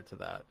compare it to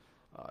that.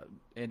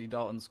 Andy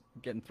Dalton's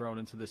getting thrown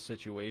into this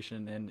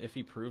situation, and if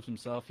he proves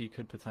himself, he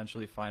could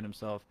potentially find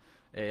himself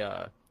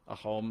a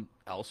home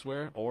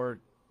elsewhere, or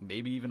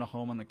maybe even a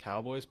home on the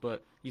Cowboys.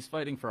 But he's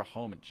fighting for a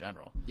home in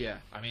general. Yeah,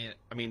 I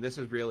mean, this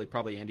is really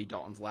probably Andy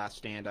Dalton's last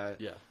stand.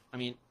 Yeah, I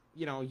mean,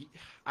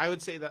 I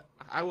would say that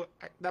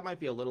that might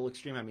be a little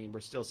extreme. I mean,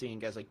 we're still seeing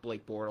guys like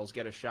Blake Bortles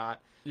get a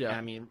shot. Yeah, and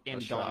I mean,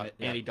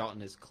 Andy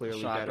Dalton is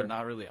clearly better, but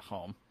not really a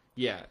home.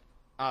 Yeah.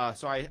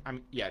 So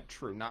I'm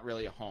true, not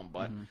really a home,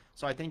 but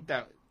so I think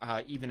that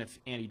even if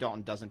Andy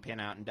Dalton doesn't pan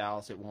out in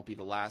Dallas, it won't be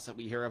the last that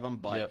we hear of him.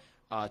 But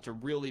to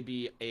really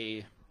be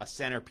a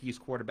centerpiece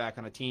quarterback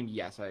on a team,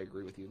 yes, I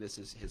agree with you. This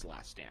is his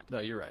last stand. No,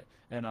 you're right.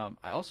 And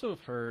I also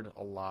have heard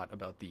a lot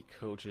about the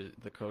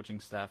coaching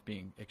staff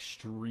being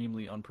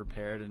extremely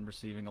unprepared and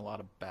receiving a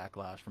lot of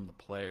backlash from the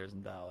players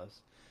in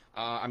Dallas.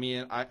 I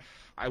mean,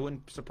 I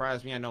wouldn't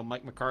surprise me. I know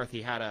Mike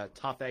McCarthy had a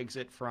tough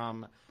exit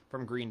from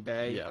Green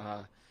Bay.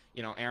 Yeah.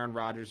 Aaron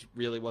Rodgers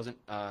really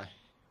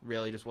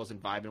just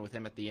wasn't vibing with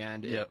him at the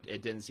end. Yep.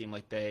 It didn't seem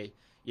like they,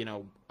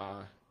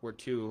 were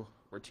too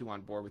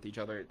on board with each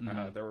other.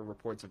 There were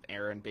reports of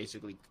Aaron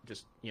basically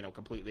just,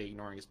 completely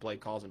ignoring his play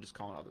calls and just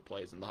calling other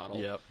plays in the huddle.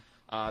 Yep.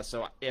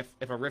 So if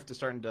a rift is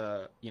starting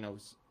to,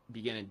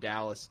 begin in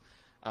Dallas,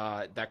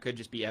 that could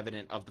just be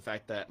evident of the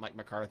fact that Mike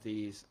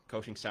McCarthy's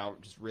coaching style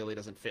just really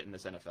doesn't fit in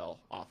this NFL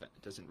offense.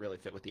 It doesn't really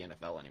fit with the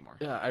NFL anymore.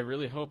 Yeah, I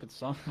really hope it's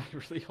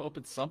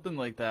something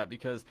like that,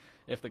 because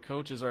if the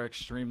coaches are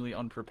extremely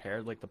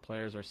unprepared, like the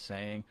players are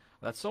saying,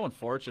 that's so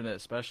unfortunate,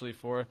 especially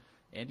for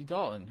Andy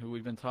Dalton, who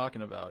we've been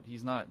talking about.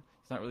 He's not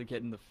really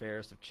getting the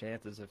fairest of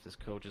chances if his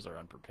coaches are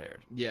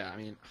unprepared. Yeah, I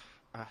mean,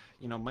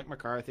 Mike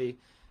McCarthy,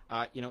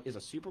 is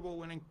a Super Bowl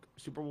winning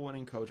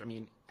coach. I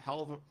mean,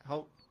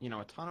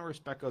 a ton of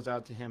respect goes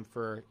out to him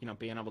for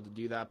being able to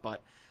do that.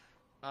 But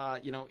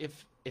he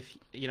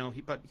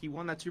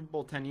won that Super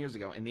Bowl 10 years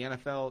ago. In the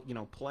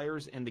NFL,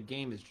 players in the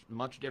game is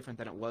much different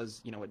than it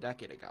was a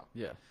decade ago.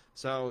 Yeah.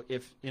 So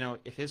if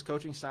his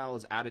coaching style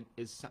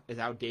is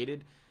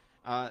outdated,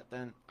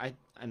 then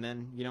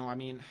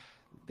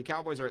the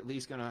Cowboys are at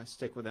least going to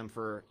stick with him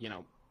for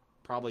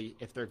probably,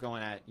 if they're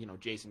going at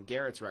Jason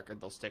Garrett's record,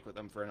 they'll stick with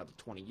him for another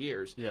 20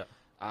 years. Yeah.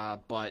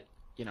 But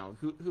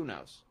who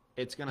knows?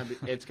 It's gonna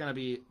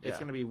be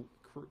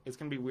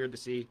weird to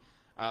see.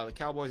 The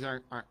Cowboys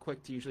aren't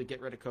quick to usually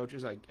get rid of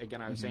coaches. I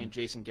was saying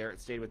Jason Garrett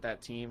stayed with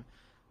that team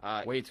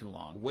way too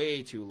long.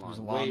 Way too long. It was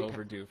long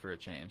overdue for a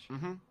change.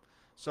 Mm-hmm.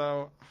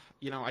 So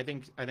I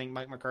think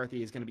Mike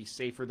McCarthy is going to be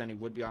safer than he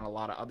would be on a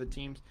lot of other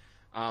teams.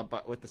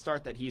 But with the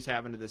start that he's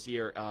having to this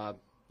year,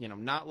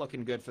 not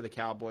looking good for the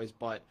Cowboys.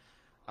 But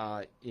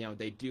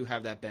they do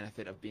have that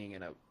benefit of being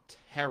in a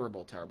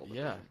terrible division.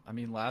 Yeah, I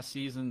mean, last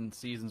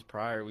seasons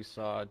prior, we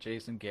saw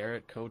Jason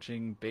Garrett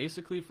coaching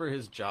basically for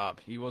his job.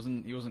 He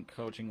wasn't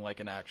coaching like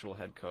an actual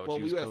head coach. Well,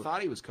 we would have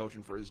thought he was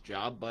coaching for his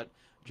job, but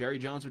Jerry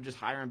Jones would just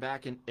hire him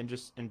back and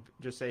just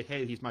say,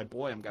 "Hey, he's my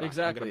boy. I'm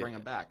gonna bring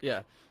him back."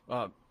 Yeah.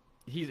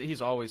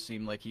 He's always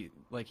seemed like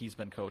he's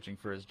been coaching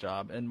for his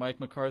job, and Mike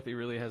McCarthy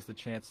really has the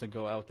chance to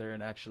go out there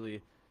and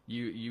actually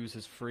use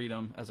his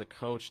freedom as a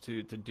coach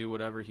to do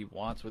whatever he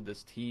wants with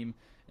this team,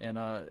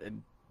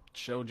 and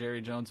show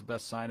Jerry Jones the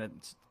best sign at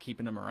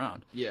keeping him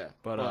around. Yeah,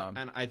 but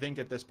and I think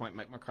at this point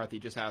Mike McCarthy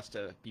just has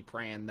to be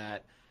praying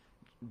that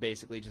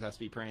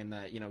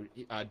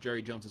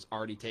Jerry Jones has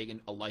already taken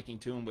a liking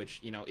to him,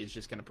 which is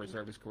just going to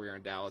preserve his career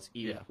in Dallas,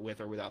 even with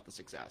or without the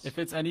success. If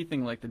it's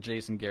anything like the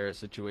Jason Garrett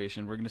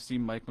situation, we're going to see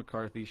Mike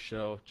McCarthy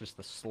show just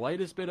the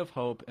slightest bit of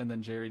hope, and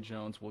then Jerry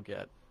Jones will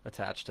get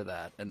attached to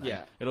that, and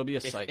then it'll be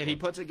a cycle. If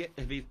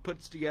he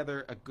puts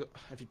together a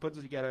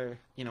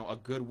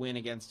good win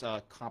against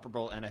a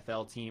comparable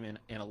NFL team in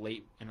a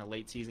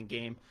late season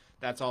game,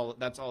 that's all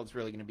it's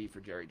really going to be for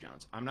Jerry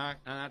Jones. I'm not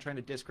trying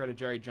to discredit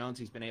Jerry Jones.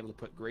 He's been able to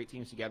put great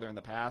teams together in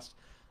the past,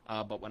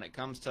 but when it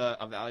comes to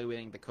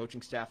evaluating the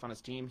coaching staff on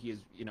his team, he's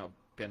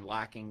been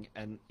lacking,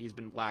 and he's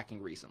been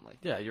lacking recently.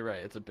 Yeah, you're right.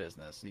 It's a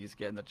business. He's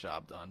getting the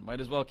job done. Might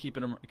as well keep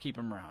him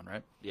around,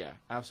 right? Yeah,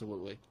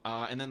 absolutely.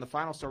 And then the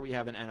final story we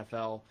have in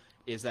NFL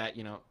is that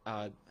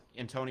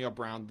Antonio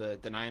Brown, the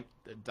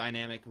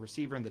dynamic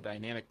receiver and the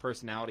dynamic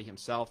personality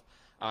himself,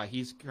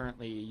 He's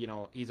currently,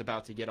 he's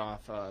about to get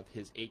off of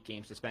his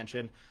 8-game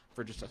suspension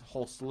for just a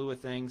whole slew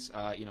of things.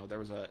 There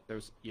was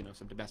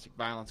some domestic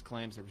violence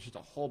claims. There was just a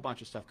whole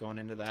bunch of stuff going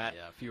into that.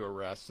 Yeah, a few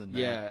arrests and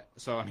yeah.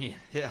 So I mean,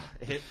 yeah,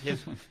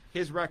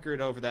 his record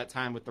over that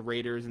time with the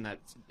Raiders in that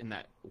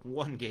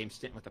 1-game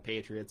stint with the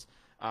Patriots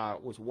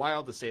was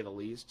wild to say the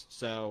least.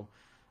 So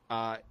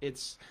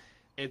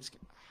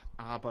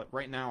but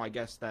right now, I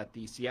guess that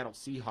the Seattle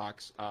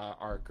Seahawks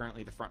are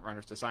currently the front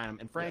runners to sign him.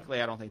 And frankly,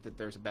 I don't think that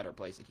there's a better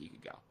place that he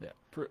could go. Yeah.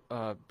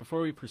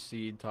 Before we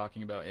proceed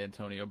talking about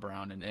Antonio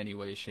Brown in any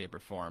way, shape, or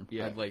form,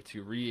 I'd like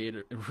to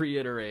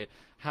reiterate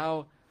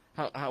how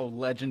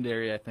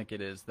legendary I think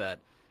it is that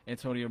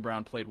Antonio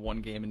Brown played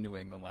 1 game in New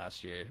England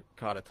last year,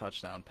 caught a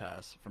touchdown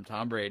pass from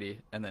Tom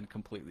Brady, and then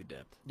completely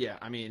dipped. Yeah,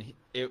 I mean,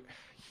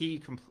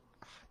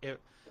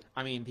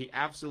 the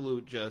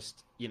absolute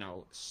just,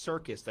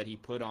 circus that he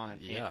put on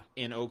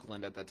in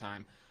Oakland at the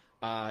time.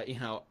 For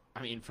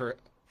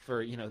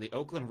the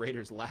Oakland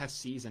Raiders last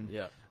season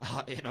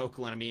in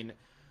Oakland, I mean,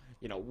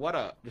 what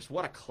a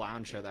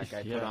clown show that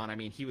guy put on. I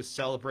mean, he was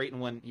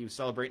celebrating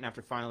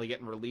after finally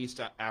getting released,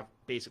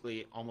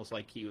 basically almost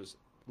like he was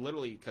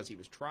literally because he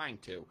was trying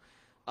to.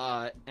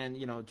 And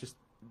just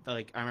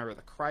like I remember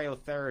the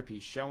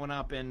cryotherapy showing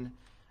up in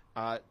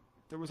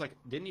there was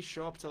didn't he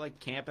show up to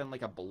camp in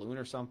a balloon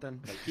or something?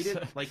 He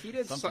did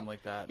something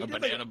like that. A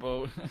banana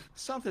boat.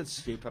 Something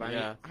stupid.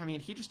 I mean,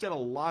 he just did a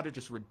lot of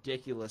just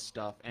ridiculous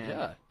stuff,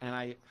 and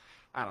I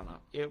don't know.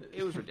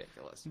 It was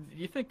ridiculous.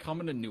 You think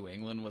coming to New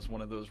England was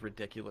one of those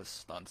ridiculous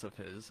stunts of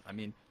his? I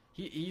mean,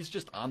 he's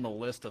just on the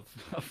list of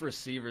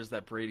receivers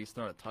that Brady's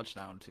thrown a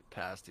touchdown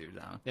pass to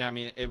down. Yeah, I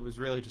mean, it was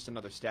really just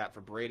another stat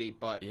for Brady,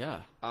 but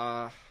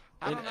I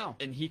don't know.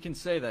 And he can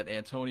say that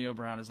Antonio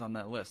Brown is on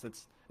that list.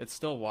 It's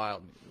still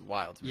wild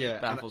to me. It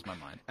baffles my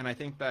mind. And I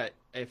think that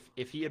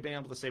if he had been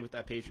able to stay with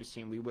that Patriots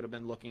team, we would have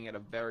been looking at a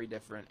very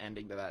different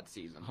ending to that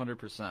season.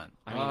 100%.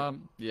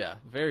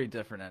 Very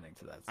different ending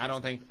to that season. I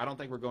don't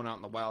think we're going out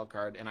in the wild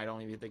card, and I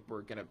don't even think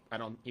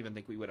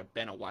we would have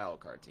been a wild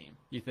card team.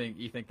 You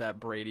think that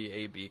Brady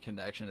AB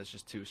connection is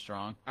just too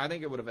strong? I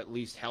think it would have at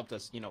least helped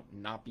us,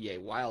 not be a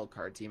wild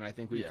card team. And I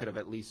think we could have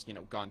at least,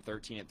 gone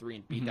 13-3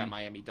 and beat that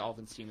Miami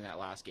Dolphins team in that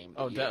last game.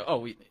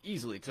 We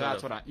easily could. So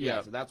that's what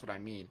so that's what I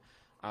mean.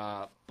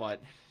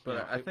 But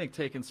I think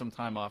taking some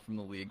time off from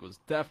the league was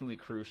definitely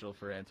crucial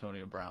for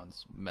Antonio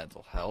Brown's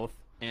mental health.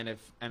 And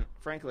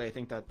frankly, I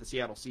think that the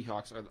Seattle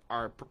Seahawks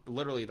are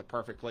literally the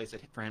perfect place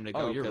for him to go.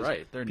 Oh, you're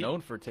right. They're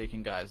known for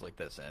taking guys like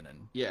this in.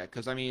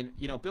 Because I mean,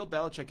 Bill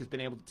Belichick has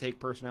been able to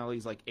take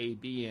personalities like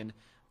AB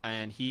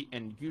and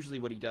usually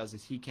what he does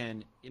is he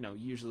can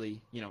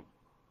usually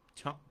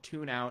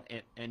tune out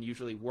and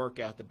usually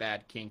work out the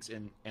bad kinks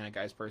in a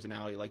guy's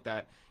personality like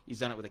that. He's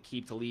done it with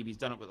Aqib Talib. He's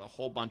done it with a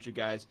whole bunch of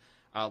guys.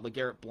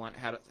 LeGarrette Blount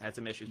had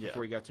some issues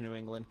before he got to New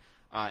England,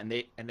 and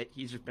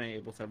he's just been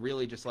able to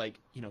really just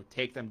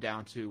take them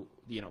down to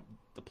the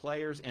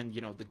players and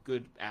the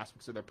good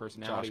aspects of their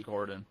personality. Josh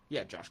Gordon.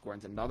 Yeah, Josh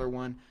Gordon's another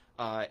one,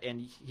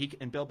 and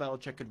Bill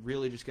Belichick could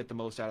really just get the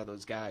most out of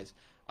those guys.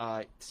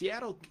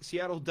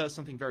 Seattle does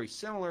something very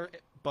similar,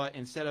 but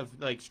instead of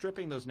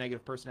stripping those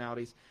negative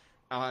personalities,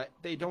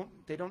 they don't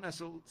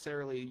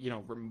necessarily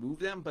remove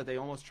them, but they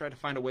almost try to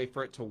find a way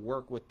for it to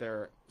work with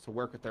their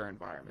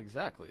environment.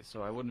 Exactly.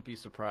 So I wouldn't be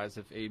surprised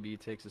if AB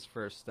takes his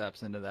first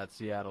steps into that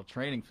Seattle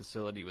training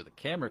facility with a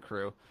camera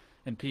crew,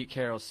 and Pete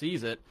Carroll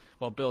sees it,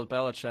 while Bill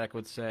Belichick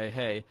would say,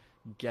 "Hey,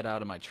 get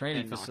out of my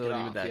training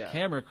facility with that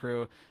camera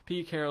crew."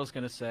 Pete Carroll's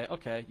going to say,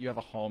 "Okay, you have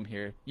a home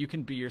here. You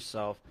can be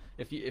yourself.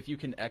 If you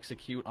can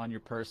execute on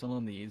your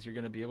personal needs, you're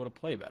going to be able to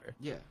play better."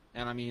 Yeah,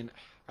 and I mean,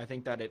 I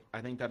think that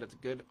it's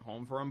a good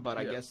home for him. But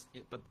I guess,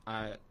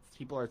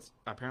 people are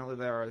apparently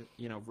there are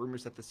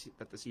rumors that the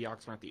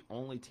Seahawks aren't the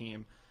only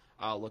team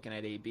looking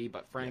at AB.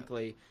 But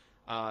frankly,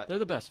 they're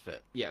the best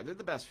fit. Yeah, they're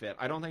the best fit.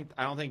 I don't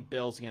think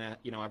Bill's gonna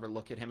ever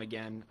look at him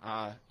again.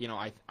 I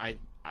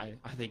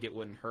think it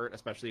wouldn't hurt,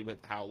 especially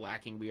with how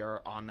lacking we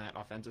are on that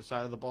offensive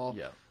side of the ball.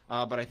 Yeah.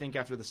 But I think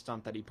after the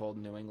stunt that he pulled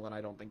in New England,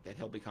 I don't think that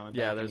he'll be coming back.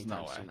 Yeah, there's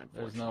no way.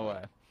 There's no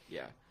way.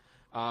 Yeah.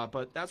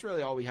 But that's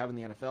really all we have in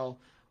the NFL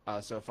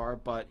so far.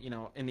 But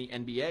in the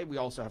NBA, we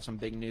also have some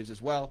big news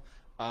as well.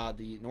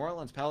 The New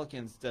Orleans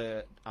Pelicans,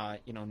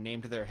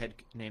 named their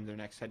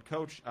next head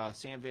coach.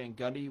 Sam Van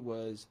Gundy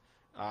was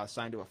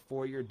signed to a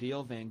 4-year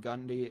deal. Van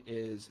Gundy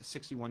is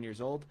 61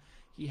 years old.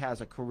 He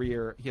has a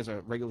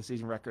regular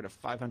season record of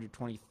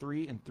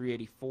 523 and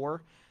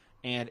 384,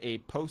 and a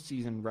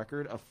postseason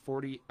record of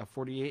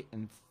 48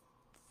 and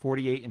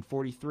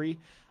 43.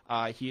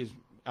 He is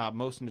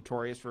most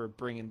notorious for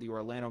bringing the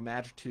Orlando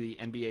Magic to the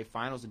NBA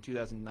Finals in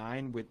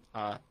 2009 with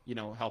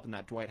helping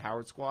that Dwight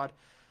Howard squad.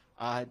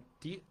 Van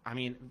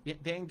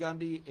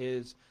Gundy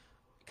is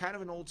kind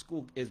of an old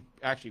school, is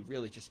actually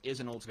really just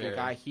is an old school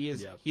guy.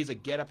 He's a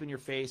get up in your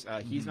face.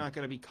 He's not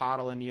going to be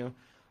coddling you.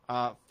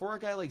 For a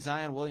guy like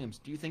Zion Williams,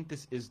 do you think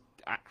this is?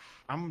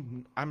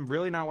 I'm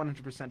really not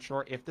 100%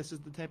 sure if this is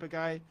the type of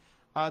guy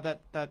that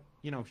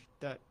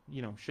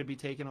should be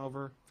taking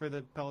over for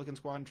the Pelican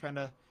squad and trying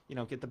to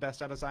get the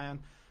best out of Zion.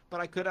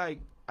 But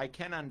I I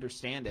can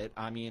understand it.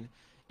 I mean,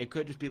 it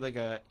could just be like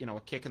a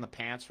kick in the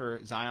pants for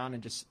Zion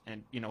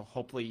and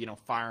hopefully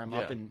fire him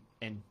up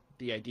and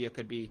the idea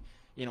could be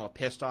a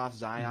pissed off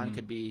Zion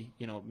could be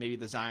maybe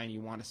the Zion you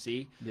want to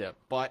see. Yeah.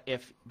 But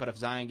if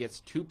Zion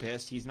gets too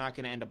pissed, he's not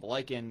going to end up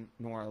liking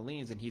New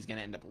Orleans and he's going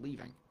to end up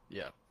leaving.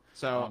 Yeah.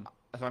 So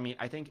I mean,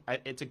 I think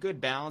it's a good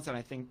balance, and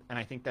I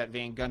think that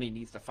Van Gundy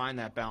needs to find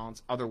that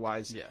balance.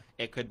 Otherwise,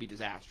 it could be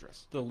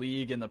disastrous. The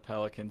league and the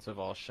Pelicans have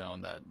all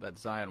shown that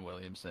Zion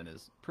Williamson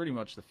is pretty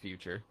much the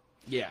future.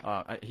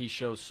 Yeah. He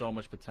shows so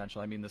much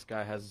potential. I mean, this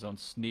guy has his own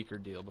sneaker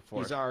deal before.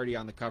 He's already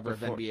on the cover of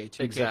NBA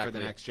 2K for the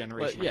next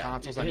generation of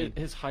consoles.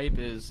 His hype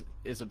is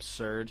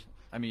absurd.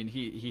 I mean,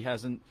 he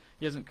hasn't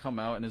come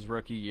out in his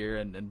rookie year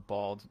and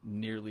balled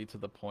nearly to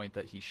the point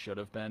that he should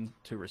have been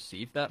to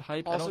receive that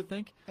hype. Also, I don't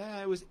think.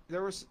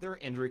 There were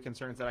injury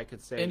concerns that I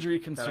could say. Injury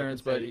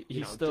concerns, but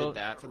he still did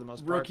that for the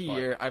most part. Rookie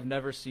year, I've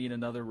never seen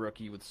another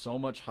rookie with so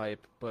much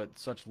hype but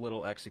such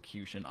little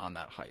execution on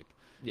that hype.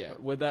 Yeah.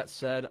 With that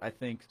said, I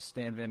think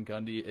Stan Van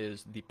Gundy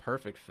is the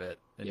perfect fit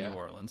in New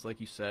Orleans.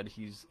 Like you said,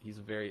 he's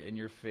a very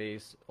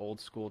in-your-face,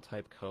 old-school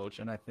type coach,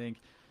 and I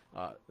think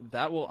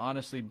that will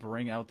honestly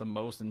bring out the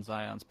most in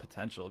Zion's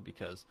potential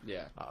because,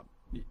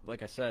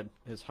 like I said,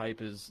 his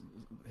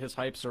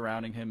hype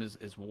surrounding him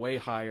is way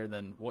higher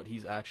than what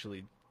he's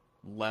actually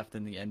left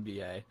in the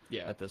NBA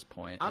at this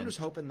point. I'm just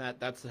hoping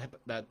that's the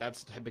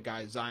type of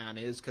guy Zion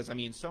is, because I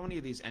mean, so many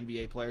of these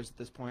NBA players at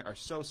this point are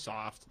so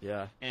soft.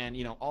 Yeah. And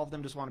all of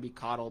them just want to be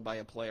coddled by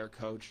a player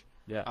coach.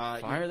 Yeah.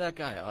 Fire that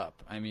guy up.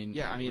 I mean,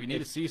 we need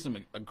to see some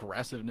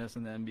aggressiveness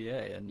in the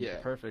NBA,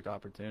 and perfect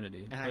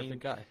opportunity.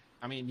 Perfect guy.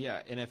 I mean,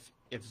 and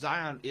if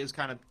Zion is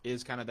kind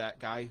of that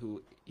guy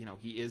who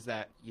he's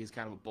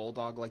kind of a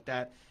bulldog like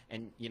that,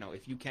 and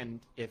if Stan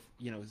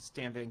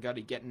Van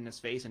Gundy getting in his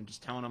face and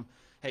just telling him,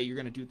 hey, you're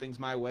going to do things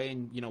my way,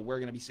 and we're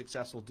going to be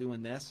successful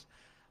doing this.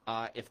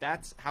 If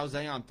that's how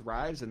Zion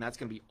thrives, and that's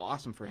going to be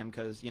awesome for him,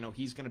 because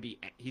he's going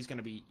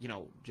to be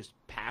just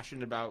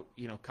passionate about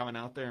coming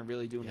out there and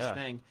really doing his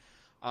thing.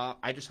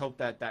 I just hope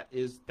that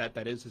is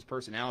his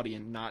personality,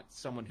 and not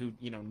someone who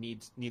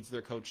needs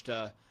their coach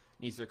to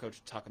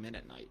tuck him in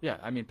at night. Yeah,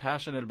 I mean,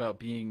 passionate about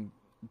being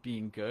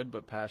good,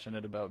 but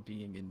passionate about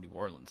being in New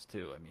Orleans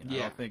too. I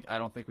mean, I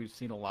don't think we've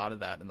seen a lot of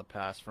that in the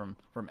past from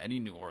any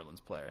New Orleans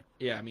player.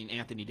 Yeah, I mean,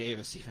 Anthony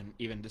Davis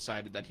even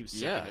decided that he was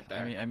sick of it there.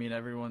 I mean,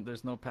 everyone.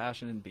 There's no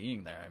passion in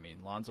being there. I mean,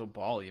 Lonzo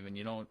Ball, even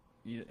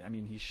I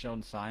mean, he's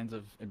shown signs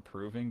of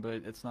improving,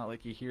 but it's not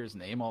like you hear his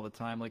name all the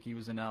time like he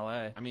was in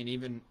LA. I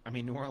mean,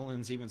 New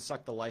Orleans even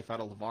sucked the life out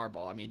of LeVar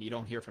Ball. I mean, you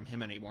don't hear from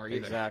him anymore either.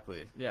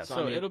 Exactly. Yeah.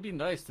 So it'll be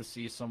nice to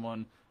see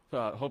someone.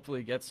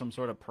 Hopefully get some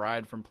sort of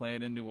pride from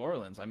playing in New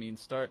Orleans. I mean,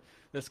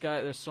 this guy.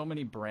 There's so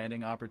many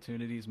branding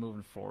opportunities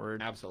moving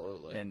forward.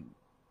 Absolutely, and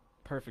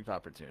perfect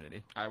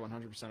opportunity. I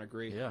 100%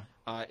 agree. Yeah.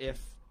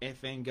 If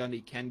Van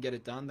Gundy can get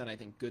it done, then I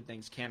think good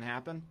things can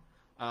happen.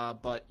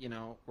 But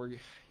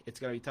it's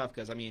gonna be tough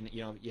because I mean,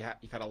 you've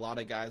had a lot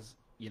of guys,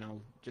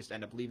 just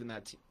end up leaving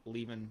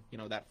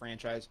that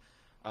franchise.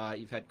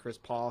 You've had Chris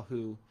Paul,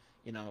 who,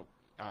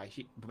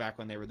 back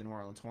when they were the New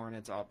Orleans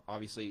Hornets,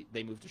 obviously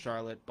they moved to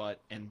Charlotte,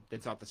 and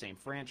it's not the same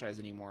franchise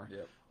anymore.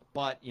 Yep.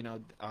 But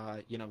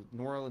New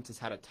Orleans has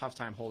had a tough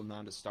time holding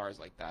on to stars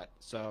like that.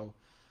 So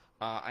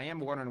I am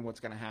wondering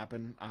what's going to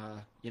happen.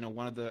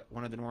 One of the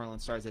New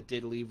Orleans stars that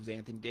did leave was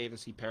Anthony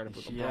Davis. He paired up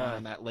with LeBron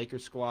on that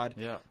Lakers squad.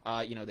 Yeah.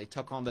 They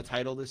took home the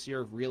title this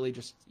year. Really,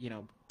 just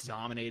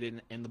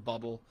dominated in the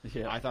bubble.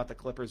 Yeah. I thought the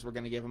Clippers were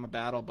going to give them a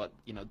battle, but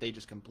they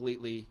just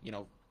completely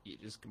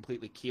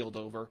keeled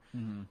over.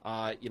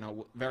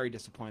 Mm-hmm. Very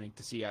disappointing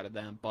to see out of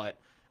them. But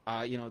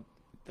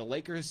the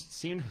Lakers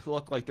seem to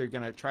look like they're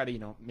going to try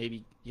to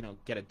maybe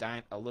get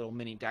a little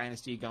mini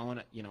dynasty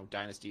going.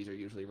 Dynasties are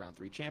usually around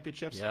 3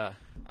 championships. Yeah.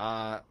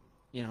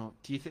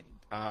 Do you think?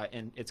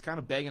 And it's kind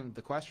of begging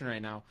the question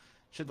right now: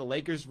 should the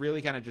Lakers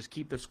really kind of just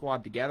keep their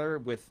squad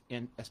together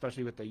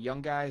especially with the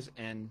young guys,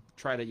 and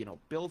try to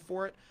build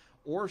for it?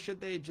 Or should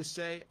they just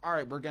say, all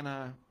right, we're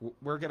gonna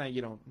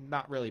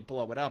not really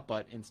blow it up,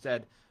 but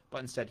instead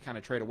kind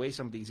of trade away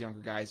some of these younger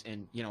guys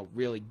and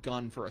really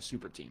gun for a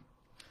super team?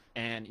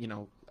 And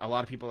a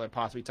lot of people are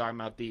possibly talking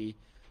about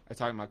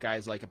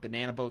guys like a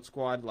Banana Boat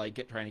squad,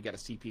 like trying to get a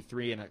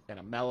CP3 and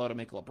a Melo to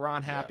make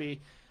LeBron happy.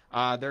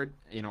 Yeah.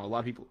 A lot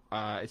of people.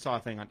 I saw a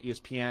thing on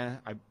ESPN,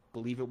 I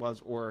believe it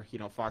was, or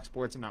Fox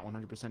Sports. I'm not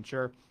 100%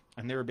 sure.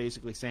 And they were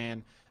basically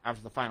saying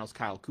after the finals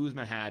Kyle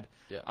Kuzma had,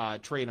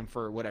 trade him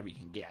for whatever you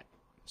can get.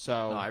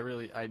 So no,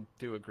 I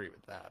do agree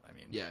with that. I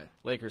mean,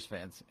 Lakers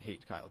fans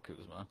hate Kyle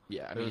Kuzma.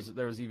 Yeah,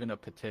 there was even a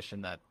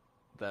petition that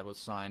was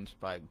signed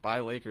by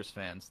Lakers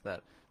fans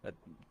that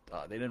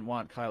they didn't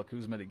want Kyle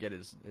Kuzma to get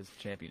his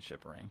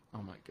championship ring.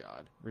 Oh my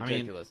God,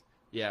 ridiculous.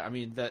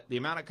 The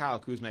amount of Kyle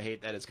Kuzma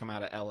hate that has come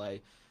out of LA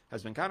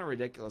has been kind of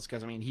ridiculous,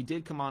 because he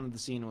did come onto the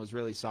scene and was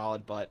really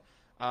solid, but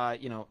a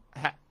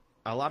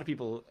lot of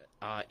people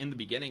in the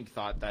beginning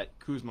thought that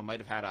Kuzma might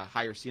have had a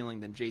higher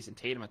ceiling than Jason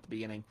Tatum at the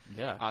beginning.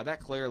 Yeah. That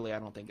clearly I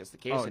don't think is the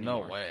case Oh,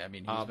 anymore. no way. I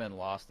mean, he's been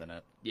lost in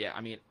it. Yeah,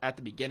 I mean, at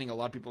the beginning, a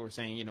lot of people were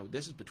saying,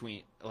 this is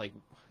between, like,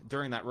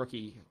 during that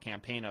rookie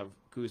campaign of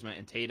Kuzma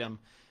and Tatum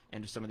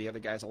and just some of the other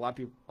guys, a lot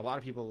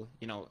of people,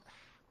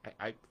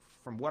 I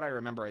from what I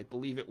remember, I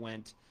believe it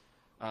went,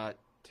 was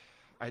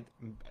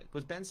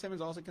Ben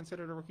Simmons also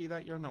considered a rookie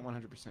that year? I'm not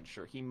 100%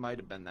 sure. He might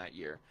have been that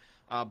year.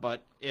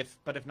 But if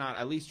not,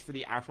 at least for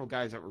the actual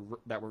guys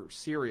that were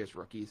serious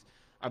rookies,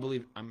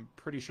 I'm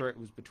pretty sure it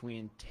was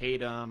between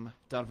Tatum,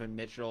 Donovan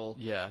Mitchell,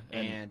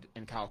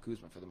 and Kyle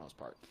Kuzma for the most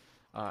part.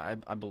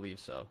 I believe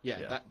so.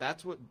 Yeah.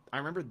 That's what I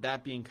remember,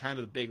 that being kind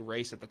of the big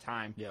race at the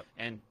time. Yep.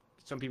 And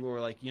some people were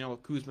like,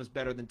 Kuzma's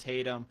better than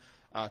Tatum.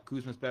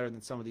 Kuzma's better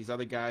than some of these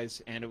other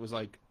guys. And it was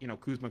like,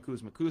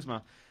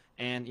 Kuzma.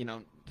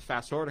 And,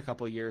 fast forward a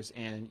couple of years,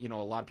 and, a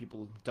lot of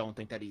people don't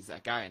think that he's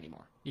that guy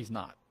anymore. He's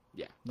not.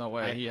 Yeah. No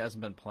way. He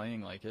hasn't been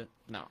playing like it.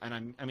 No.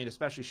 And I mean,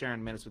 especially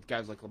sharing minutes with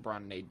guys like LeBron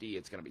and AD,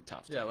 it's going to be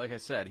tough. Yeah, like I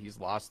said, he's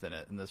lost in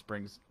it. And this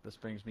brings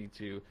me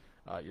to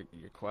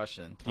your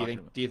question. Do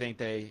you think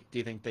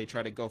they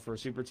try to go for a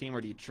super team,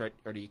 or do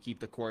you keep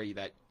the core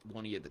that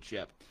won you the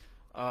chip?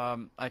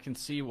 I can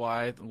see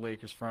why the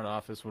Lakers front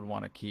office would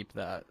want to keep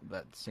that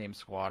same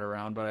squad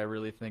around, but I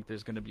really think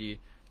there's going to be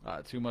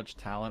too much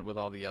talent with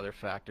all the other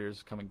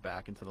factors coming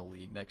back into the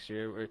league next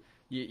year, where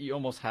you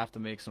almost have to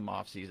make some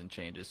off-season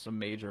changes, some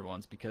major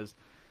ones, because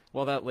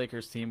while that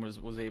Lakers team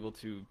was able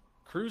to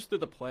cruise through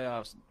the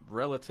playoffs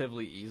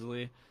relatively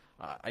easily,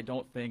 I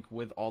don't think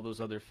with all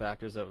those other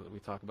factors that we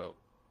talk about,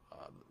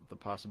 the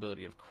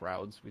possibility of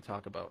crowds, we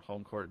talk about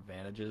home court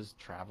advantages,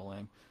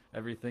 traveling,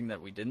 everything that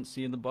we didn't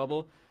see in the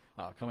bubble,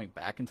 coming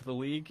back into the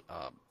league,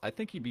 I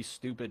think you'd be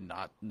stupid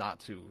not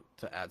to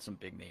add some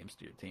big names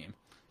to your team.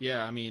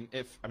 Yeah, I mean,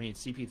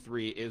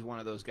 CP3 is one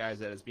of those guys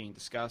that is being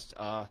discussed.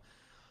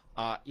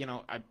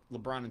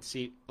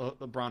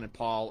 LeBron and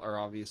Paul are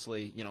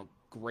obviously,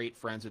 great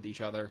friends with each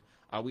other.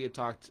 We had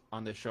talked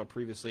on this show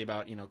previously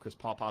about, Chris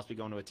Paul possibly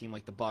going to a team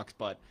like the Bucks,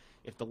 but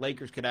if the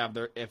Lakers could have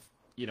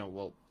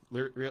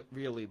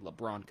really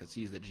LeBron, because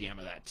he's the GM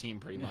of that team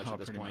pretty much at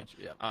this point.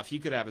 If he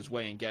could have his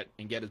way and get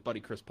his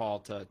buddy Chris Paul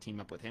to team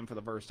up with him for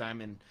the first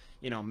time, and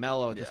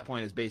Melo at this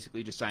point is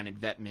basically just signing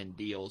vet min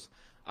deals.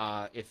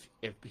 If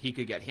he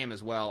could get him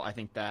as well, I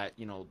think that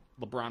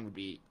LeBron would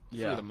be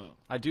through the moon.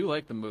 I do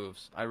like the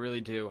moves. I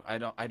really do.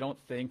 I don't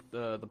think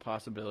the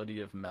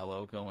possibility of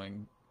Melo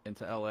going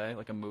into LA,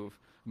 like a move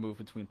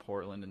between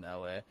Portland and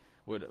LA,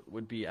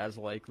 would be as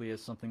likely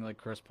as something like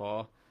Chris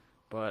Paul.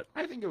 But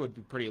I think it would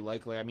be pretty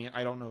likely. I mean,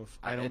 I don't know if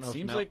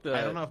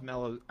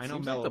Melo.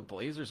 The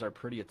Blazers are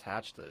pretty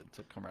attached to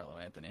Carmelo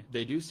Anthony.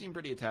 They do seem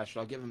pretty attached.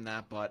 I'll give him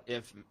that. But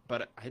I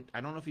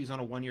don't know if he's on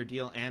a 1-year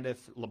deal, and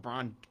if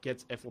LeBron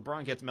gets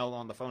Melo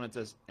on the phone and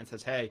says,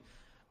 hey,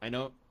 I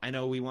know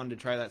we wanted to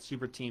try that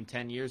super team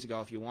 10 years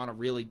ago. If you want to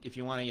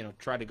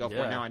try to go for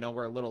it now, I know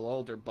we're a little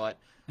older, but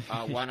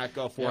why not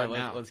go for it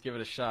now? Let's give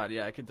it a shot.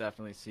 Yeah, I could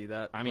definitely see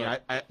that. I mean,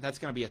 that's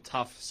going to be a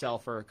tough sell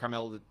for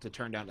Carmelo to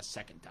turn down a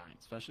second time,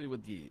 especially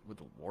with the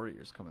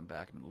Warriors coming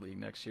back in the league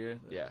next year.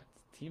 Yeah,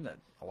 it's a team that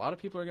a lot of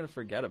people are going to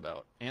forget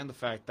about. And the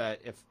fact that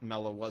if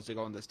Melo was to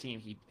go on this team,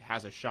 he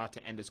has a shot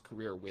to end his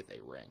career with a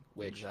ring,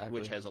 which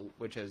has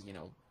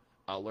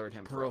lured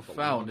him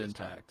profound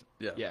impact.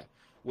 Yeah. Yeah.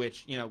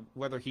 Which,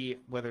 whether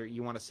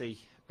you want to say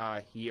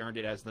he earned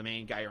it as the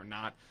main guy or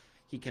not,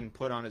 he can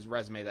put on his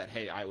resume that,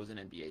 hey, I was an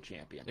NBA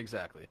champion.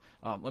 Exactly.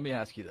 Let me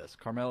ask you this.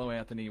 Carmelo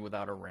Anthony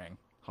without a ring,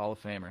 Hall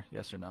of Famer,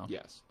 yes or no?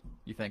 Yes.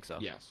 You think so?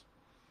 Yes.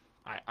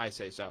 I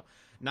say so.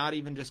 Not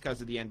even just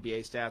because of the NBA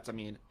stats. I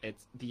mean,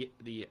 it's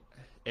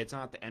it's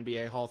not the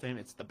NBA Hall of Fame,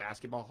 it's the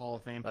Basketball Hall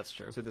of Fame. That's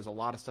true. So there's a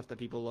lot of stuff that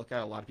people look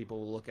at. A lot of people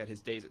will look at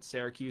his days at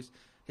Syracuse.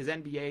 His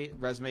NBA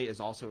resume is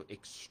also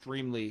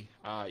extremely,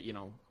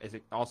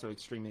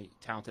 extremely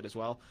talented as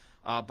well.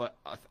 But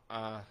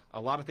a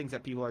lot of things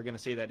that people are going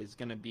to say that is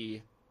going to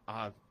be,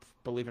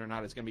 believe it or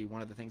not, is going to be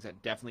one of the things that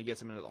definitely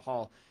gets him into the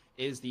Hall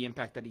is the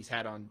impact that he's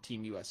had on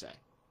Team USA.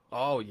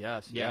 Oh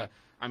yes, yeah.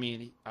 I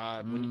mean,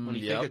 when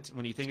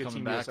you think of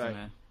Team USA,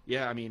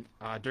 yeah. I mean,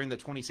 during the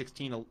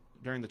 2016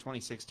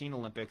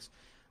 Olympics.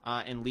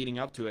 And leading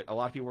up to it, a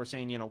lot of people were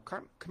saying,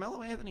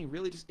 Carmelo Anthony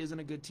really just isn't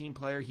a good team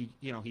player.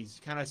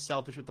 He's kind of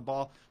selfish with the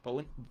ball,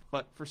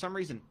 but for some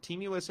reason,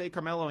 Team USA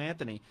Carmelo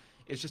Anthony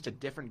is just a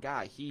different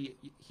guy. He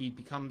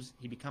becomes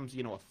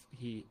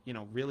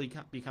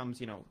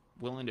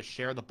willing to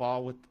share the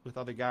ball with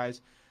other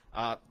guys.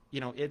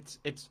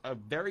 It's a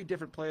very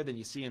different player than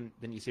you see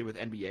with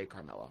NBA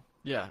Carmelo.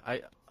 Yeah,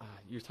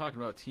 you're talking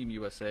about Team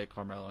USA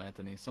Carmelo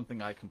Anthony,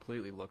 something I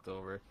completely looked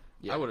over.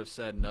 Yeah. I would have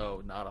said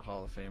no, not a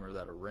Hall of Famer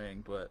without a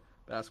ring, but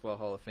Basketball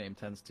Hall of Fame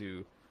tends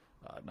to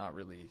not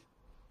really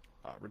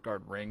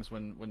regard rings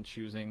when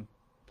choosing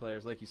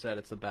players. Like you said,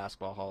 it's the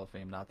Basketball Hall of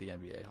Fame, not the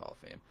NBA Hall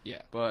of Fame.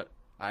 Yeah. But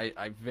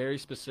I very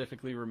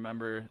specifically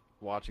remember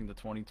watching the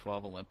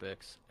 2012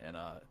 Olympics, and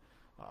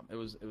It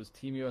was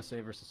Team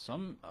USA versus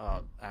some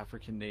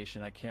African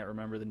nation. I can't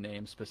remember the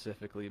name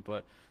specifically,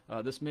 but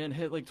this man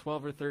hit like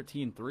 12 or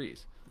 13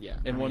 threes. Yeah,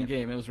 in one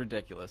game. It was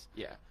ridiculous.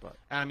 Yeah, but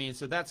I mean,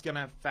 so that's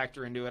gonna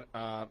factor into it.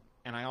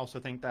 And I also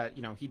think that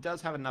he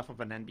does have enough of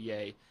an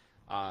NBA.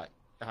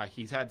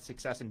 He's had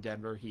success in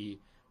Denver. He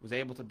was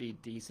able to be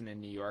decent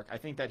in New York. I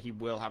think that he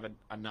will have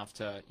enough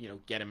to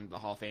get him into the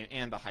Hall of Fame,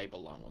 and the hype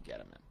alone will get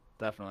him in.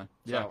 Definitely.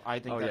 So yeah. I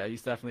think. Yeah,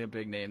 he's definitely a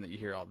big name that you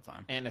hear all the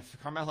time. And if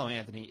Carmelo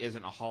Anthony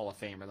isn't a Hall of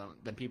Famer,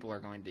 then people are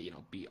going to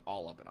be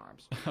all up in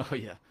arms. Oh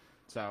yeah.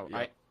 So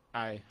yeah.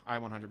 I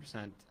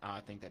 100%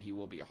 think that he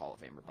will be a Hall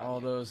of Famer. All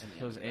those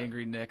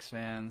angry Knicks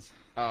fans.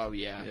 Oh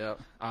yeah.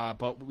 Yep.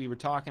 But we were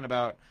talking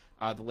about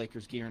the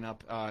Lakers gearing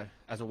up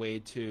as a way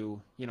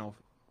to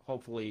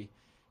hopefully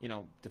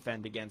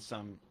defend against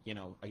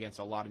against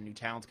a lot of new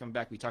talents coming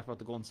back. We talked about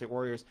the Golden State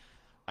Warriors.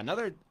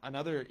 Another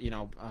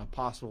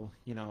possible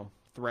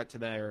threat to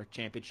their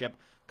championship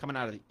coming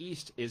out of the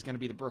East is going to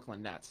be the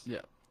Brooklyn Nets.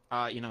 Yeah.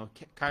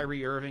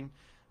 Kyrie Irving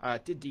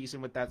did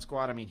decent with that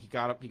squad. I mean, he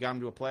got him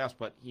to a playoffs,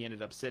 but he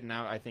ended up sitting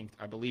out.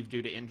 I believe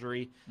due to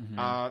injury.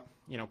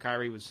 Mm-hmm.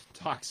 Kyrie was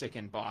toxic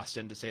in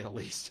Boston, to say the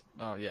least.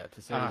 Oh yeah,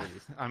 to say the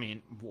least. I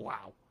mean,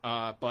 wow.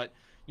 But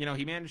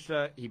he managed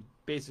to. He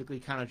basically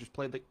kind of just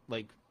played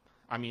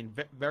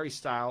very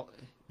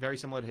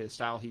similar to his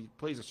style. He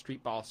plays a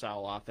street ball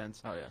style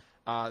offense. Oh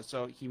yeah.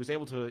 So he was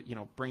able to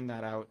bring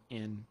that out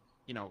in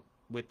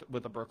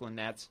with the Brooklyn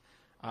Nets.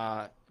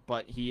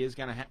 But he is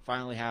going to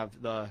finally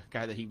have the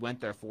guy that he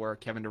went there for,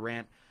 Kevin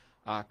Durant,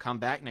 come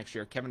back next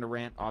year. Kevin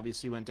Durant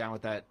obviously went down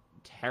with that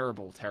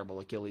terrible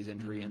Achilles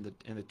injury in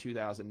the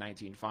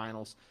 2019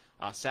 finals.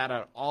 Sat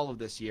out all of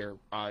this year.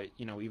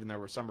 Even there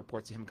were some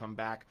reports of him coming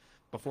back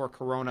before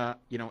Corona.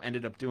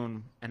 Ended up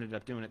doing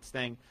its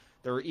thing.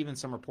 There were even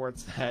some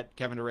reports that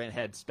Kevin Durant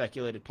had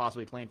speculated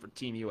possibly playing for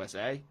Team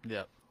USA.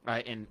 Yeah.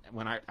 And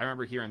when I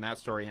remember hearing that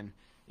story, and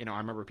I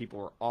remember people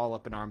were all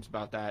up in arms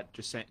about that,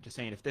 just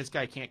saying if this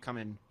guy can't come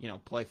and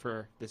play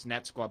for this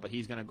Nets squad, but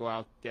he's going to go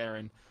out there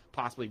and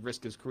possibly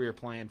risk his career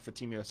playing for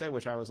Team USA,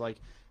 which I was like,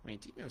 I mean,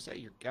 Team USA,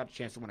 you got a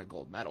chance to win a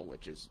gold medal,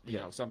 which is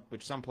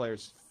some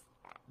players,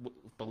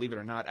 believe it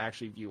or not,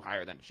 actually view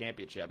higher than a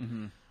championship.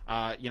 Mm-hmm.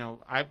 I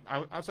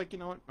was like,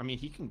 what? I mean,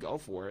 he can go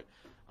for it.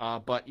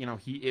 But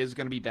he is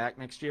going to be back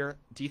next year.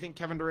 Do you think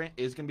Kevin Durant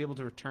is going to be able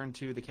to return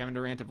to the Kevin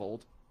Durant of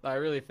old? I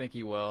really think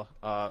he will.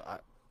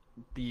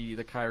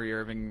 The Kyrie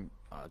Irving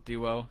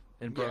duo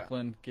in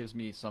Brooklyn gives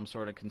me some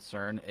sort of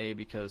concern. A,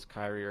 because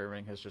Kyrie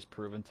Irving has just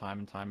proven time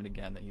and time and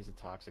again that he's a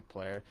toxic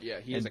player. Yeah,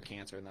 he is a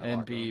cancer in that.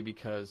 And B,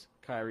 because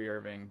Kyrie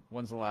Irving,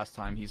 when's the last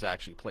time he's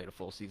actually played a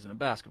full season of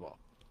basketball?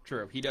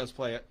 True. He does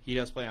play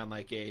on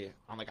like a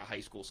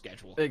high school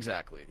schedule.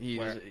 Exactly.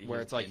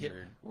 Where it's like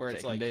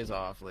days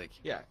off. Like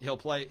he'll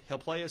play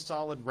a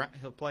solid.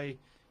 He'll play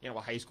a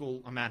high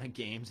school amount of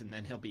games, and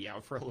then he'll be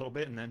out for a little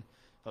bit, and then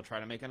he'll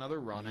try to make another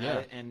run at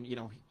it. And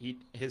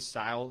his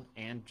style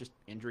and just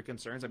injury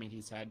concerns. I mean,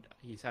 he's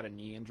had a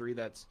knee injury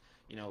that's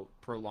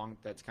prolonged,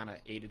 that's kind of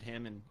aided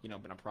him and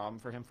been a problem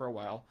for him for a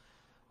while.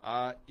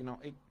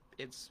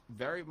 It's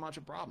very much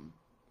a problem.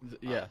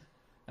 Yeah.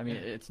 I mean,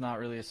 it's not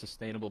really a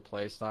sustainable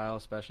play style,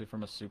 especially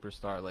from a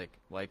superstar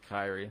like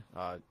Kyrie.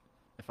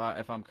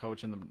 If I'm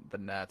coaching the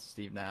Nets,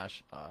 Steve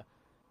Nash,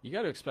 you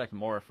got to expect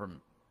more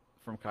from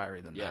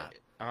Kyrie than that.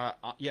 I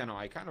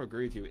kind of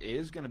agree with you. It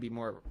is going to be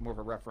more of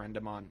a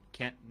referendum on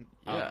can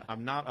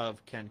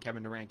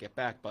Kevin Durant get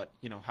back, but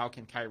how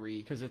can Kyrie?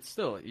 Because it's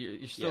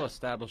you're still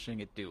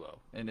establishing a duo,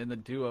 and in the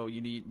duo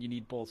you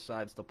need both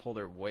sides to pull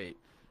their weight.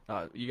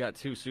 You got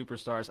two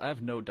superstars. I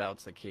have no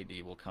doubts that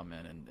KD will come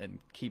in and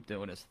keep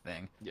doing his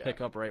thing,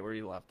 pick up right where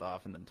he left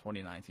off in the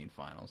 2019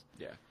 finals.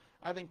 Yeah,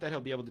 I think that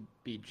he'll be able to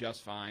be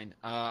just fine.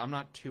 I'm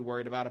not too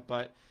worried about it,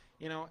 but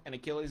an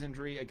Achilles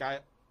injury,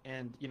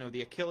 and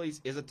the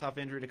Achilles is a tough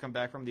injury to come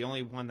back from. The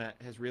only one that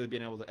has really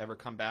been able to ever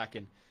come back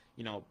and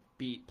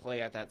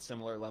play at that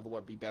similar level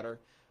or be better,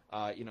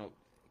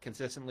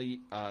 consistently.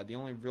 The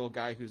only real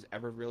guy who's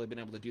ever really been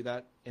able to do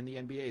that in the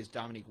NBA is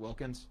Dominique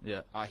Wilkins.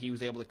 Yeah. He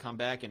was able to come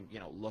back and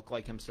look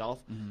like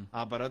himself.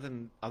 Mm-hmm. But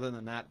other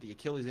than that, the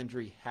Achilles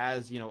injury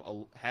has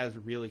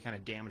really kind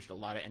of damaged a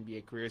lot of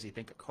NBA careers. You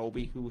think of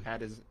Kobe, who had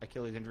his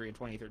Achilles injury in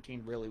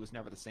 2013, really was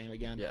never the same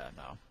again. Yeah,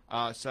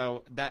 no.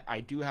 So that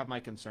I do have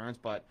my concerns,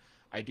 but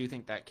I do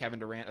think that Kevin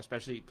Durant,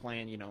 especially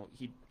playing,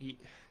 he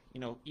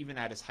even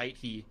at his height,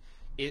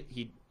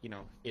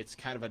 it's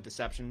kind of a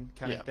deception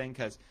kind of thing,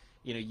 because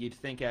you'd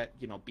think at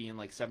being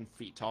like 7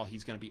 feet tall,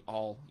 he's going to be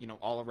all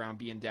around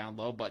being down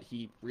low, but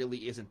he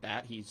really isn't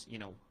that. He's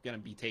going to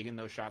be taking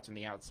those shots on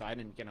the outside,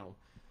 and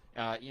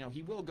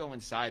he will go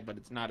inside, but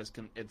it's not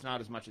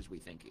as much as we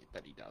think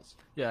that he does.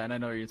 Yeah, and I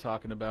know you're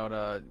talking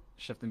about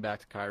shifting back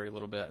to Kyrie a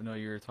little bit. I know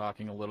you were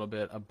talking a little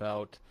bit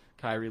about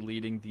Kyrie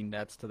leading the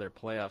Nets to their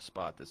playoff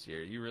spot this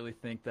year. You really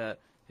think that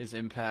his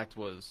impact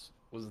was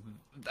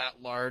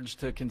that large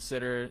to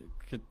consider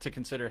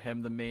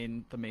him the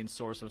main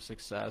source of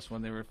success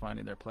when they were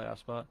finding their playoff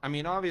spot? I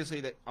mean, obviously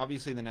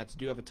the Nets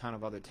do have a ton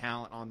of other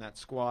talent on that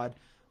squad,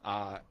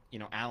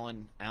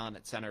 Allen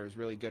at center is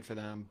really good for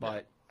them.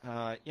 But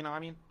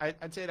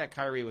I'd say that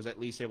Kyrie was at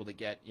least able to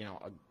get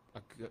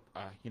a good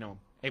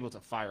able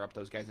to fire up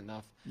those guys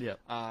enough. Yeah.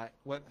 I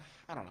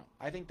don't know.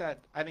 I think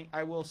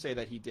I will say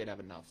that he did have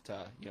enough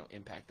to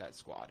impact that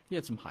squad. He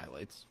had some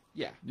highlights.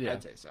 Yeah.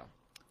 I'd say so.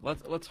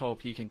 Let's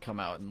hope he can come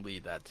out and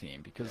lead that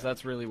team, because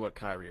that's really what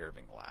Kyrie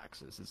Irving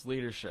lacks, is his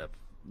leadership.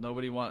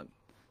 Nobody wants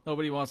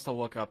to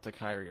look up to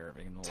Kyrie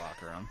Irving in the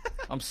locker room.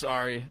 I'm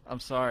sorry.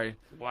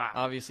 Wow.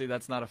 Obviously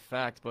that's not a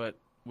fact, but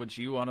would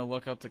you want to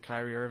look up to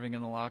Kyrie Irving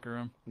in the locker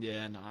room?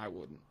 Yeah, no, I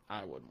wouldn't.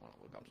 I wouldn't want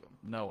to look up to him.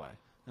 No way.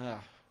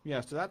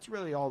 Yeah, so that's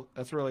really all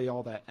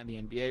that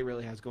the NBA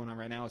really has going on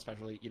right now,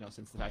 especially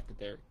since the fact that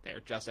they're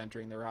just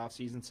entering their off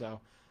season.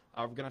 So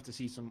we're gonna have to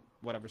see some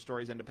whatever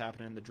stories end up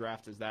happening in the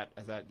draft as that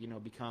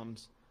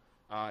becomes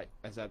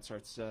as that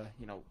starts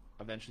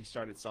eventually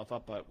start itself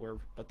up. But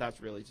that's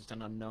really just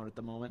an unknown at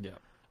the moment.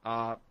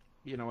 Yeah.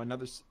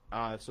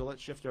 So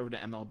let's shift over to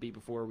MLB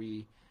before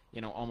we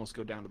almost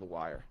go down to the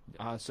wire.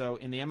 Yeah. So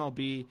in the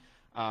MLB,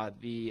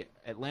 the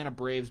Atlanta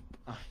Braves,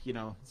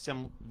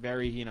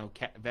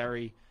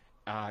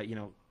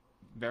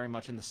 very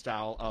much in the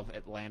style of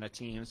Atlanta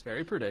teams.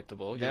 Very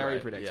predictable. Very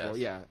predictable,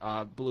 yes.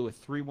 Yeah. Blew a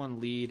 3-1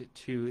 lead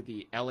to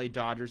the LA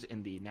Dodgers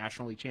in the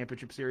National League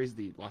Championship Series.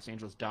 The Los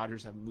Angeles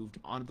Dodgers have moved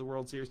on to the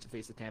World Series to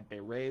face the Tampa Bay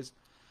Rays.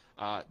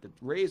 The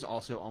Rays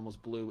also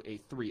almost blew a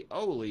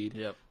 3-0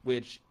 lead,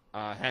 which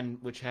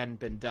hadn't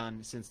been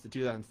done since the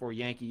 2004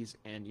 Yankees,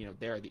 and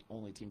they're the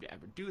only team to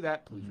ever do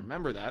that. Please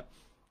remember that.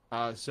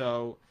 But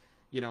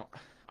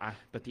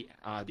the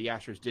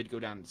Astros did go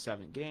down to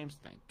 7 games,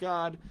 thank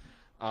God.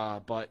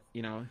 But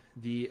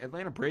the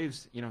Atlanta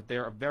Braves,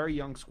 they're a very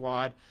young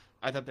squad.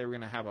 I thought they were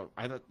going to have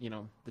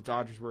the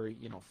Dodgers were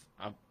going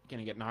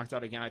to get knocked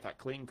out again. I thought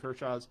Clayton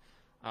Kershaw's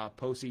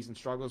postseason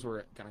struggles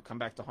were going to come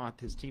back to haunt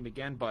his team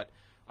again, but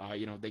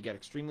they get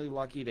extremely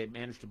lucky. They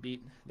managed to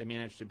beat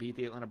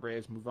the Atlanta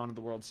Braves, move on to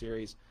the World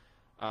Series.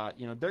 They're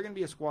going to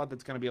be a squad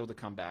that's going to be able to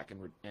come back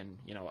and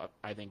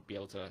I think be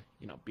able to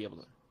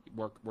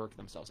work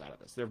themselves out of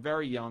this. They're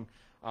very young.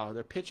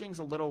 Their pitching's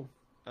a little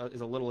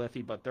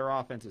iffy, but their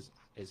offense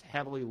is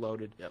heavily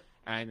loaded. Yep.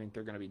 And I think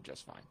they're going to be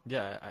just fine.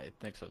 Yeah, I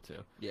think so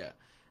too. Yeah.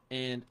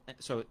 And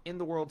so in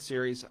the World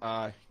Series,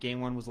 Game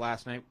 1 was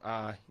last night.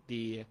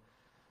 We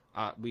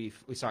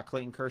saw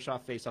Clayton Kershaw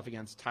face off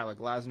against Tyler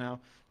Glasnow.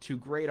 2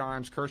 great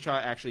arms. Kershaw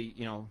actually,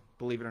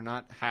 believe it or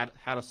not, had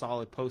a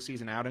solid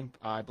postseason outing.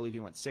 I believe he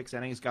went 6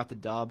 innings, got the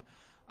dub.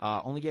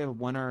 Only gave a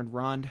 1 earned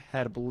run.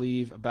 Had, I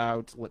believe,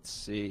 about, let's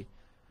see,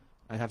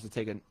 I'd have to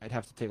take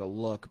a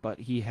look, but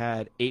he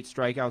had 8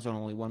 strikeouts on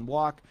only 1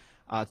 walk.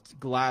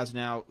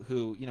 Glasnow,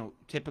 who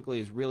typically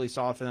is really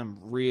solid for them,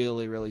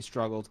 really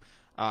struggled.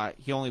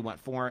 He only went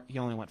 4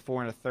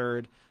 and a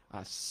third.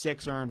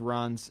 6 earned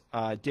runs.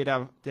 Did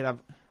have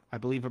I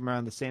believe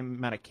around the same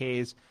amount of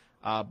Ks,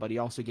 but he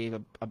also gave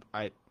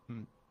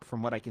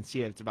from what I can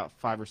see, it's about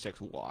 5 or 6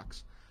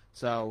 walks.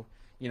 So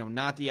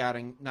not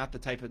the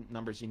type of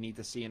numbers you need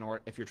to see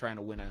if you're trying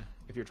to win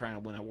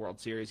a World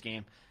Series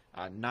game.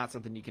 Not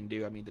something you can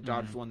do. I mean, the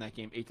Dodgers won that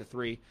game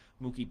 8-3.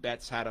 Mookie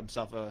Betts had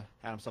himself a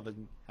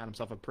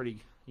pretty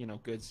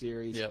good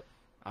series. Yep.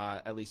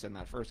 At least in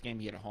that first game,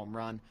 he had a home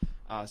run.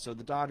 So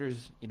the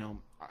Dodgers,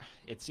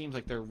 it seems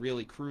like they're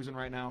really cruising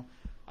right now.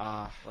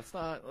 Let's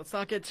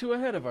not get too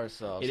ahead of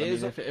ourselves.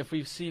 If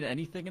we've seen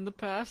anything in the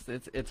past,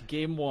 it's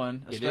Game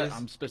 1.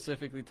 I'm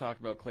specifically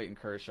talking about Clayton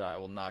Kershaw. I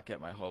will not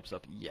get my hopes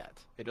up yet.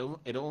 It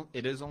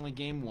is only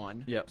Game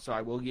 1. Yep. So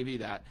I will give you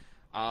that.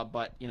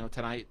 But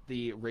tonight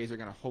the Rays are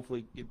going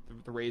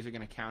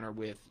to counter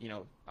with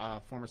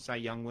former Cy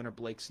Young winner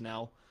Blake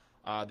Snell.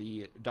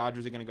 The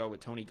Dodgers are going to go with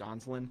Tony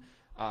Gonsolin.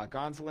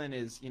 Gonsolin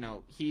is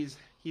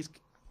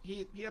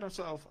he had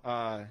himself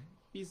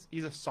he's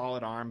a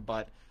solid arm,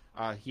 but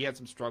he had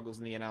some struggles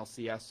in the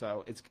NLCS.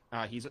 So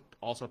he's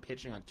also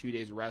pitching on 2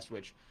 days rest,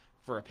 which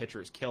for a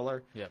pitcher is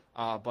killer. Yep.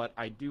 But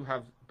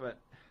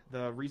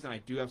the reason I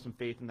do have some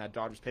faith in that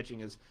Dodgers pitching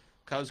is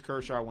because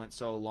Kershaw went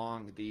so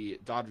long, the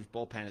Dodgers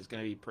bullpen is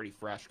going to be pretty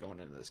fresh going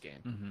into this game.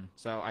 Mm-hmm.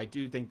 So I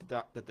do think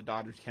that the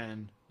Dodgers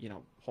can,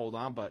 hold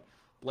on. But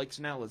Blake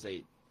Snell is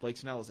a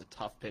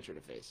tough pitcher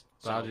to face.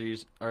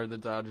 Are the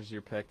Dodgers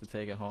your pick to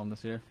take it home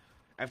this year?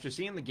 After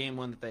seeing the Game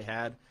 1 that they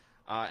had,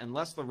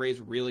 unless the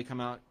Rays really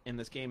come out in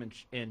this game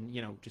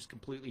and just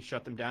completely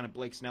shut them down, and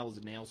Blake Snell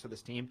is nails for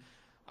this team,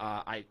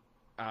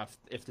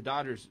 if the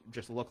Dodgers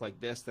just look like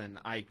this, then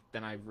I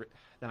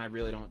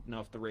really don't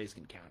know if the Rays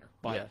can counter.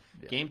 But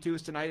Game 2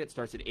 is tonight. It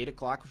starts at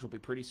 8:00, which will be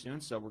pretty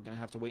soon. So we're gonna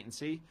have to wait and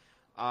see.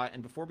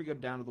 And before we go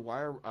down to the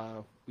wire,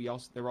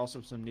 there were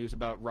also some news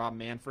about Rob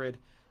Manfred,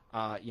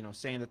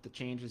 saying that the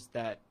changes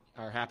that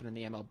are happening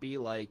in the MLB,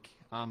 like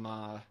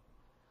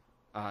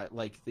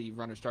the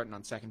runner starting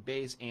on second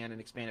base and an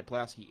expanded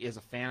playoffs, he is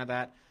a fan of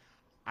that.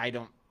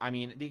 The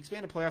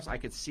expanded playoffs I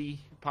could see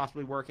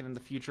possibly working in the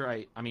future.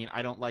 I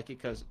don't like it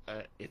because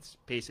it's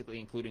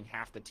basically including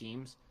half the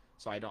teams.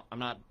 So I'm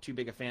not too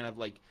big a fan of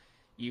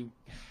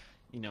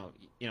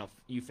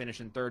you finish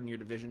in third in your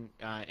division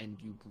and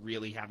you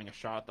really having a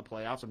shot at the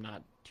playoffs. I'm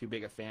not too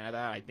big a fan of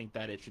that. I think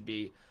that it should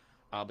be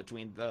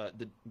between the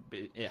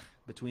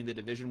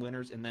division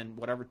winners and then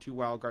whatever 2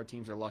 wildcard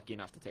teams are lucky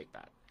enough to take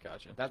that.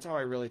 Gotcha. That's how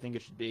I really think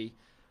it should be.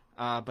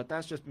 But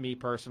that's just me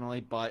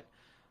personally. But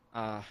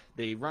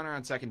the runner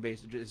on second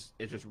base is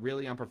just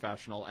really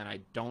unprofessional, and I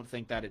don't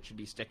think that it should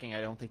be sticking.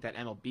 I don't think that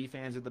MLB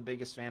fans are the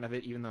biggest fan of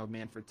it, even though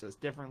Manfred says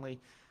differently.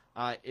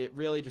 It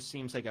really just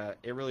seems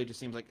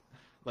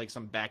like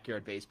some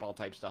backyard baseball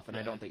type stuff, and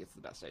I don't think it's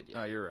the best idea.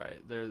 No, you're right.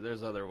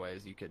 There's other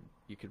ways you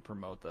could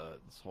promote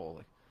this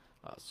whole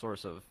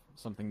source of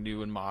something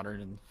new and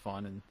modern and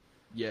fun and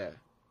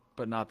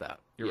but not that.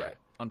 You're right.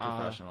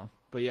 Unprofessional.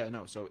 But yeah,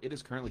 no. So it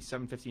is currently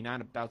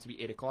 7:59, about to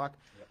be 8 o'clock.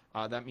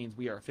 Yep. That means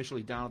we are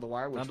officially down to the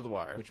wire.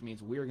 Which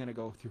means we're going to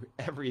go through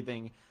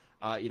everything,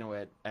 at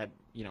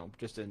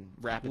just in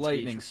rapid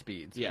lightning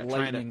speeds. Yeah,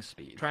 lightning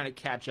speed. Trying to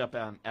catch up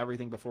on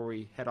everything before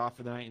we head off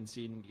for the night and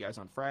see you guys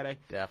on Friday.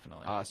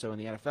 Definitely. So in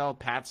the NFL,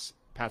 Pats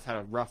had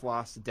a rough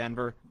loss to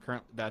Denver.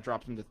 That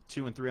dropped them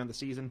to 2-3 on the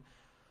season.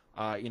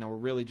 We're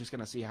really just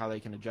going to see how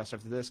they can adjust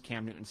after this.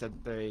 Cam Newton said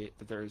that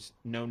there's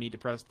no need to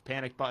press the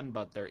panic button,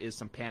 but there is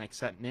some panic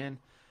setting in.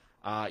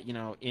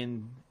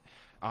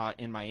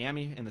 In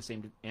Miami in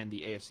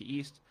the AFC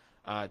East,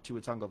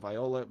 Tua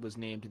Tagovailoa was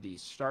named the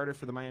starter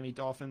for the Miami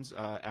Dolphins,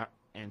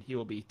 and he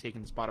will be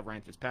taking the spot of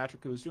Ryan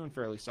Fitzpatrick, who is doing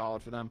fairly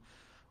solid for them.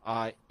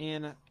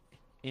 In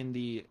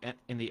the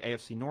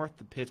AFC North,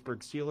 the Pittsburgh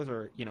Steelers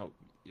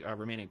are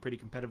remaining pretty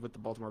competitive with the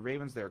Baltimore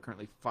Ravens. They are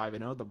currently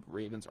 5-0. The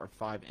Ravens are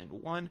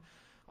 5-1,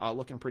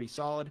 looking pretty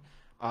solid.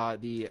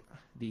 The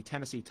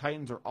Tennessee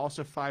Titans are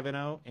also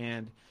 5-0,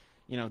 and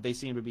they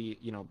seem to be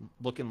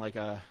looking like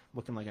a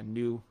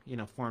new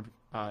formed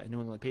New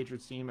England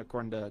Patriots team,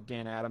 according to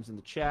Dan Adams in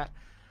the chat.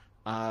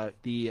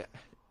 The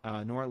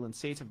New Orleans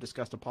Saints have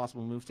discussed a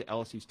possible move to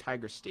LSU's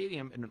Tiger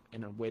Stadium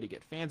in a way to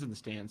get fans in the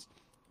stands.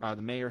 The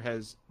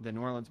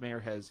New Orleans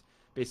mayor has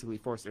basically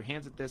forced their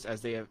hands at this,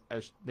 as they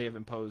have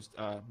imposed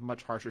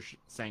much harsher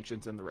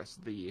sanctions than the rest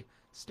of the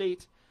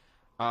state.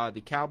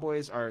 The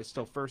Cowboys are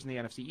still first in the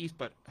NFC East,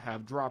 but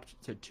have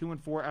dropped to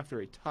 2-4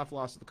 after a tough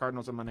loss to the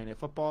Cardinals on Monday Night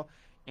Football.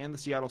 And the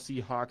Seattle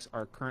Seahawks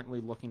are currently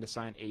looking to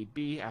sign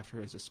AB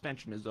after his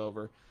suspension is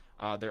over.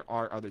 There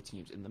are other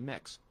teams in the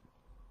mix.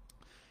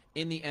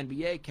 In the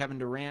NBA, Kevin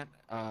Durant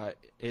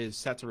is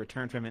set to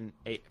return from an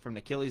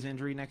Achilles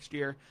injury next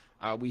year.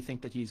 We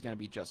think that he's going to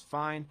be just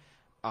fine.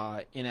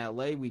 In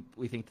LA,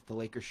 we think that the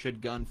Lakers should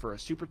gun for a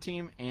super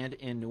team. And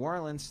in New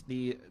Orleans,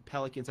 the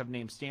Pelicans have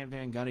named Stan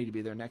Van Gundy to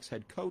be their next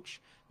head coach.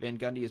 Van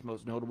Gundy is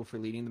most notable for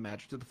leading the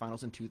Magic to the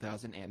finals in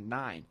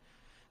 2009.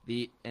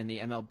 In the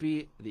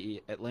MLB,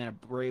 the Atlanta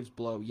Braves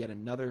blow yet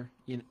another.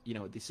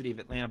 The city of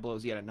Atlanta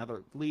blows yet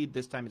another lead.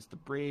 This time it's the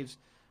Braves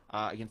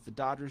against the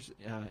Dodgers.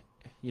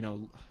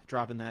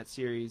 Dropping that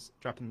series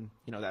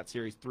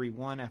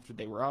 3-1 after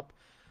they were up.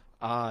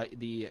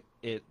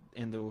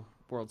 In the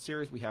World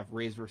Series, we have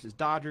Rays versus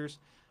Dodgers.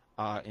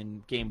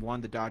 In Game 1,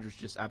 the Dodgers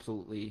just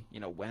absolutely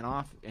went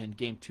off. In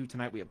Game 2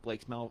 tonight, we have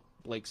Blake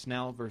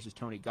Snell versus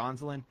Tony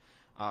Gonsolin.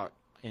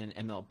 In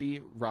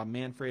MLB, Rob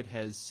Manfred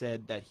has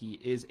said that he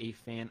is a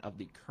fan of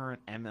the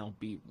current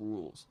MLB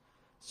rules.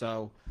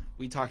 So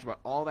we talked about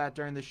all that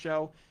during the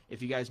show.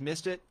 If you guys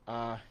missed it,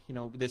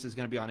 this is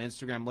going to be on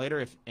Instagram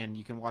later, and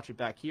you can watch it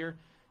back here.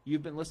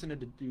 You've been listening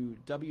to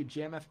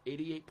WJMF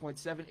 88.7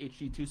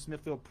 HD2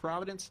 Smithfield,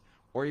 Providence,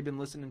 or you've been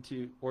listening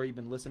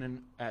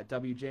at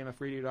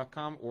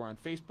WJMFradio.com or on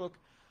Facebook.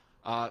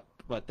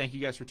 But thank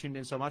you guys for tuning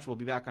in so much. We'll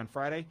be back on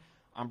Friday.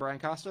 I'm Brian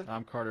Costa.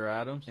 I'm Carter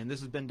Adams. And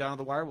this has been Down to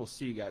the Wire. We'll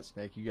see you guys.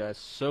 Thank you guys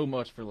so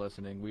much for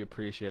listening. We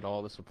appreciate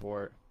all the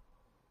support.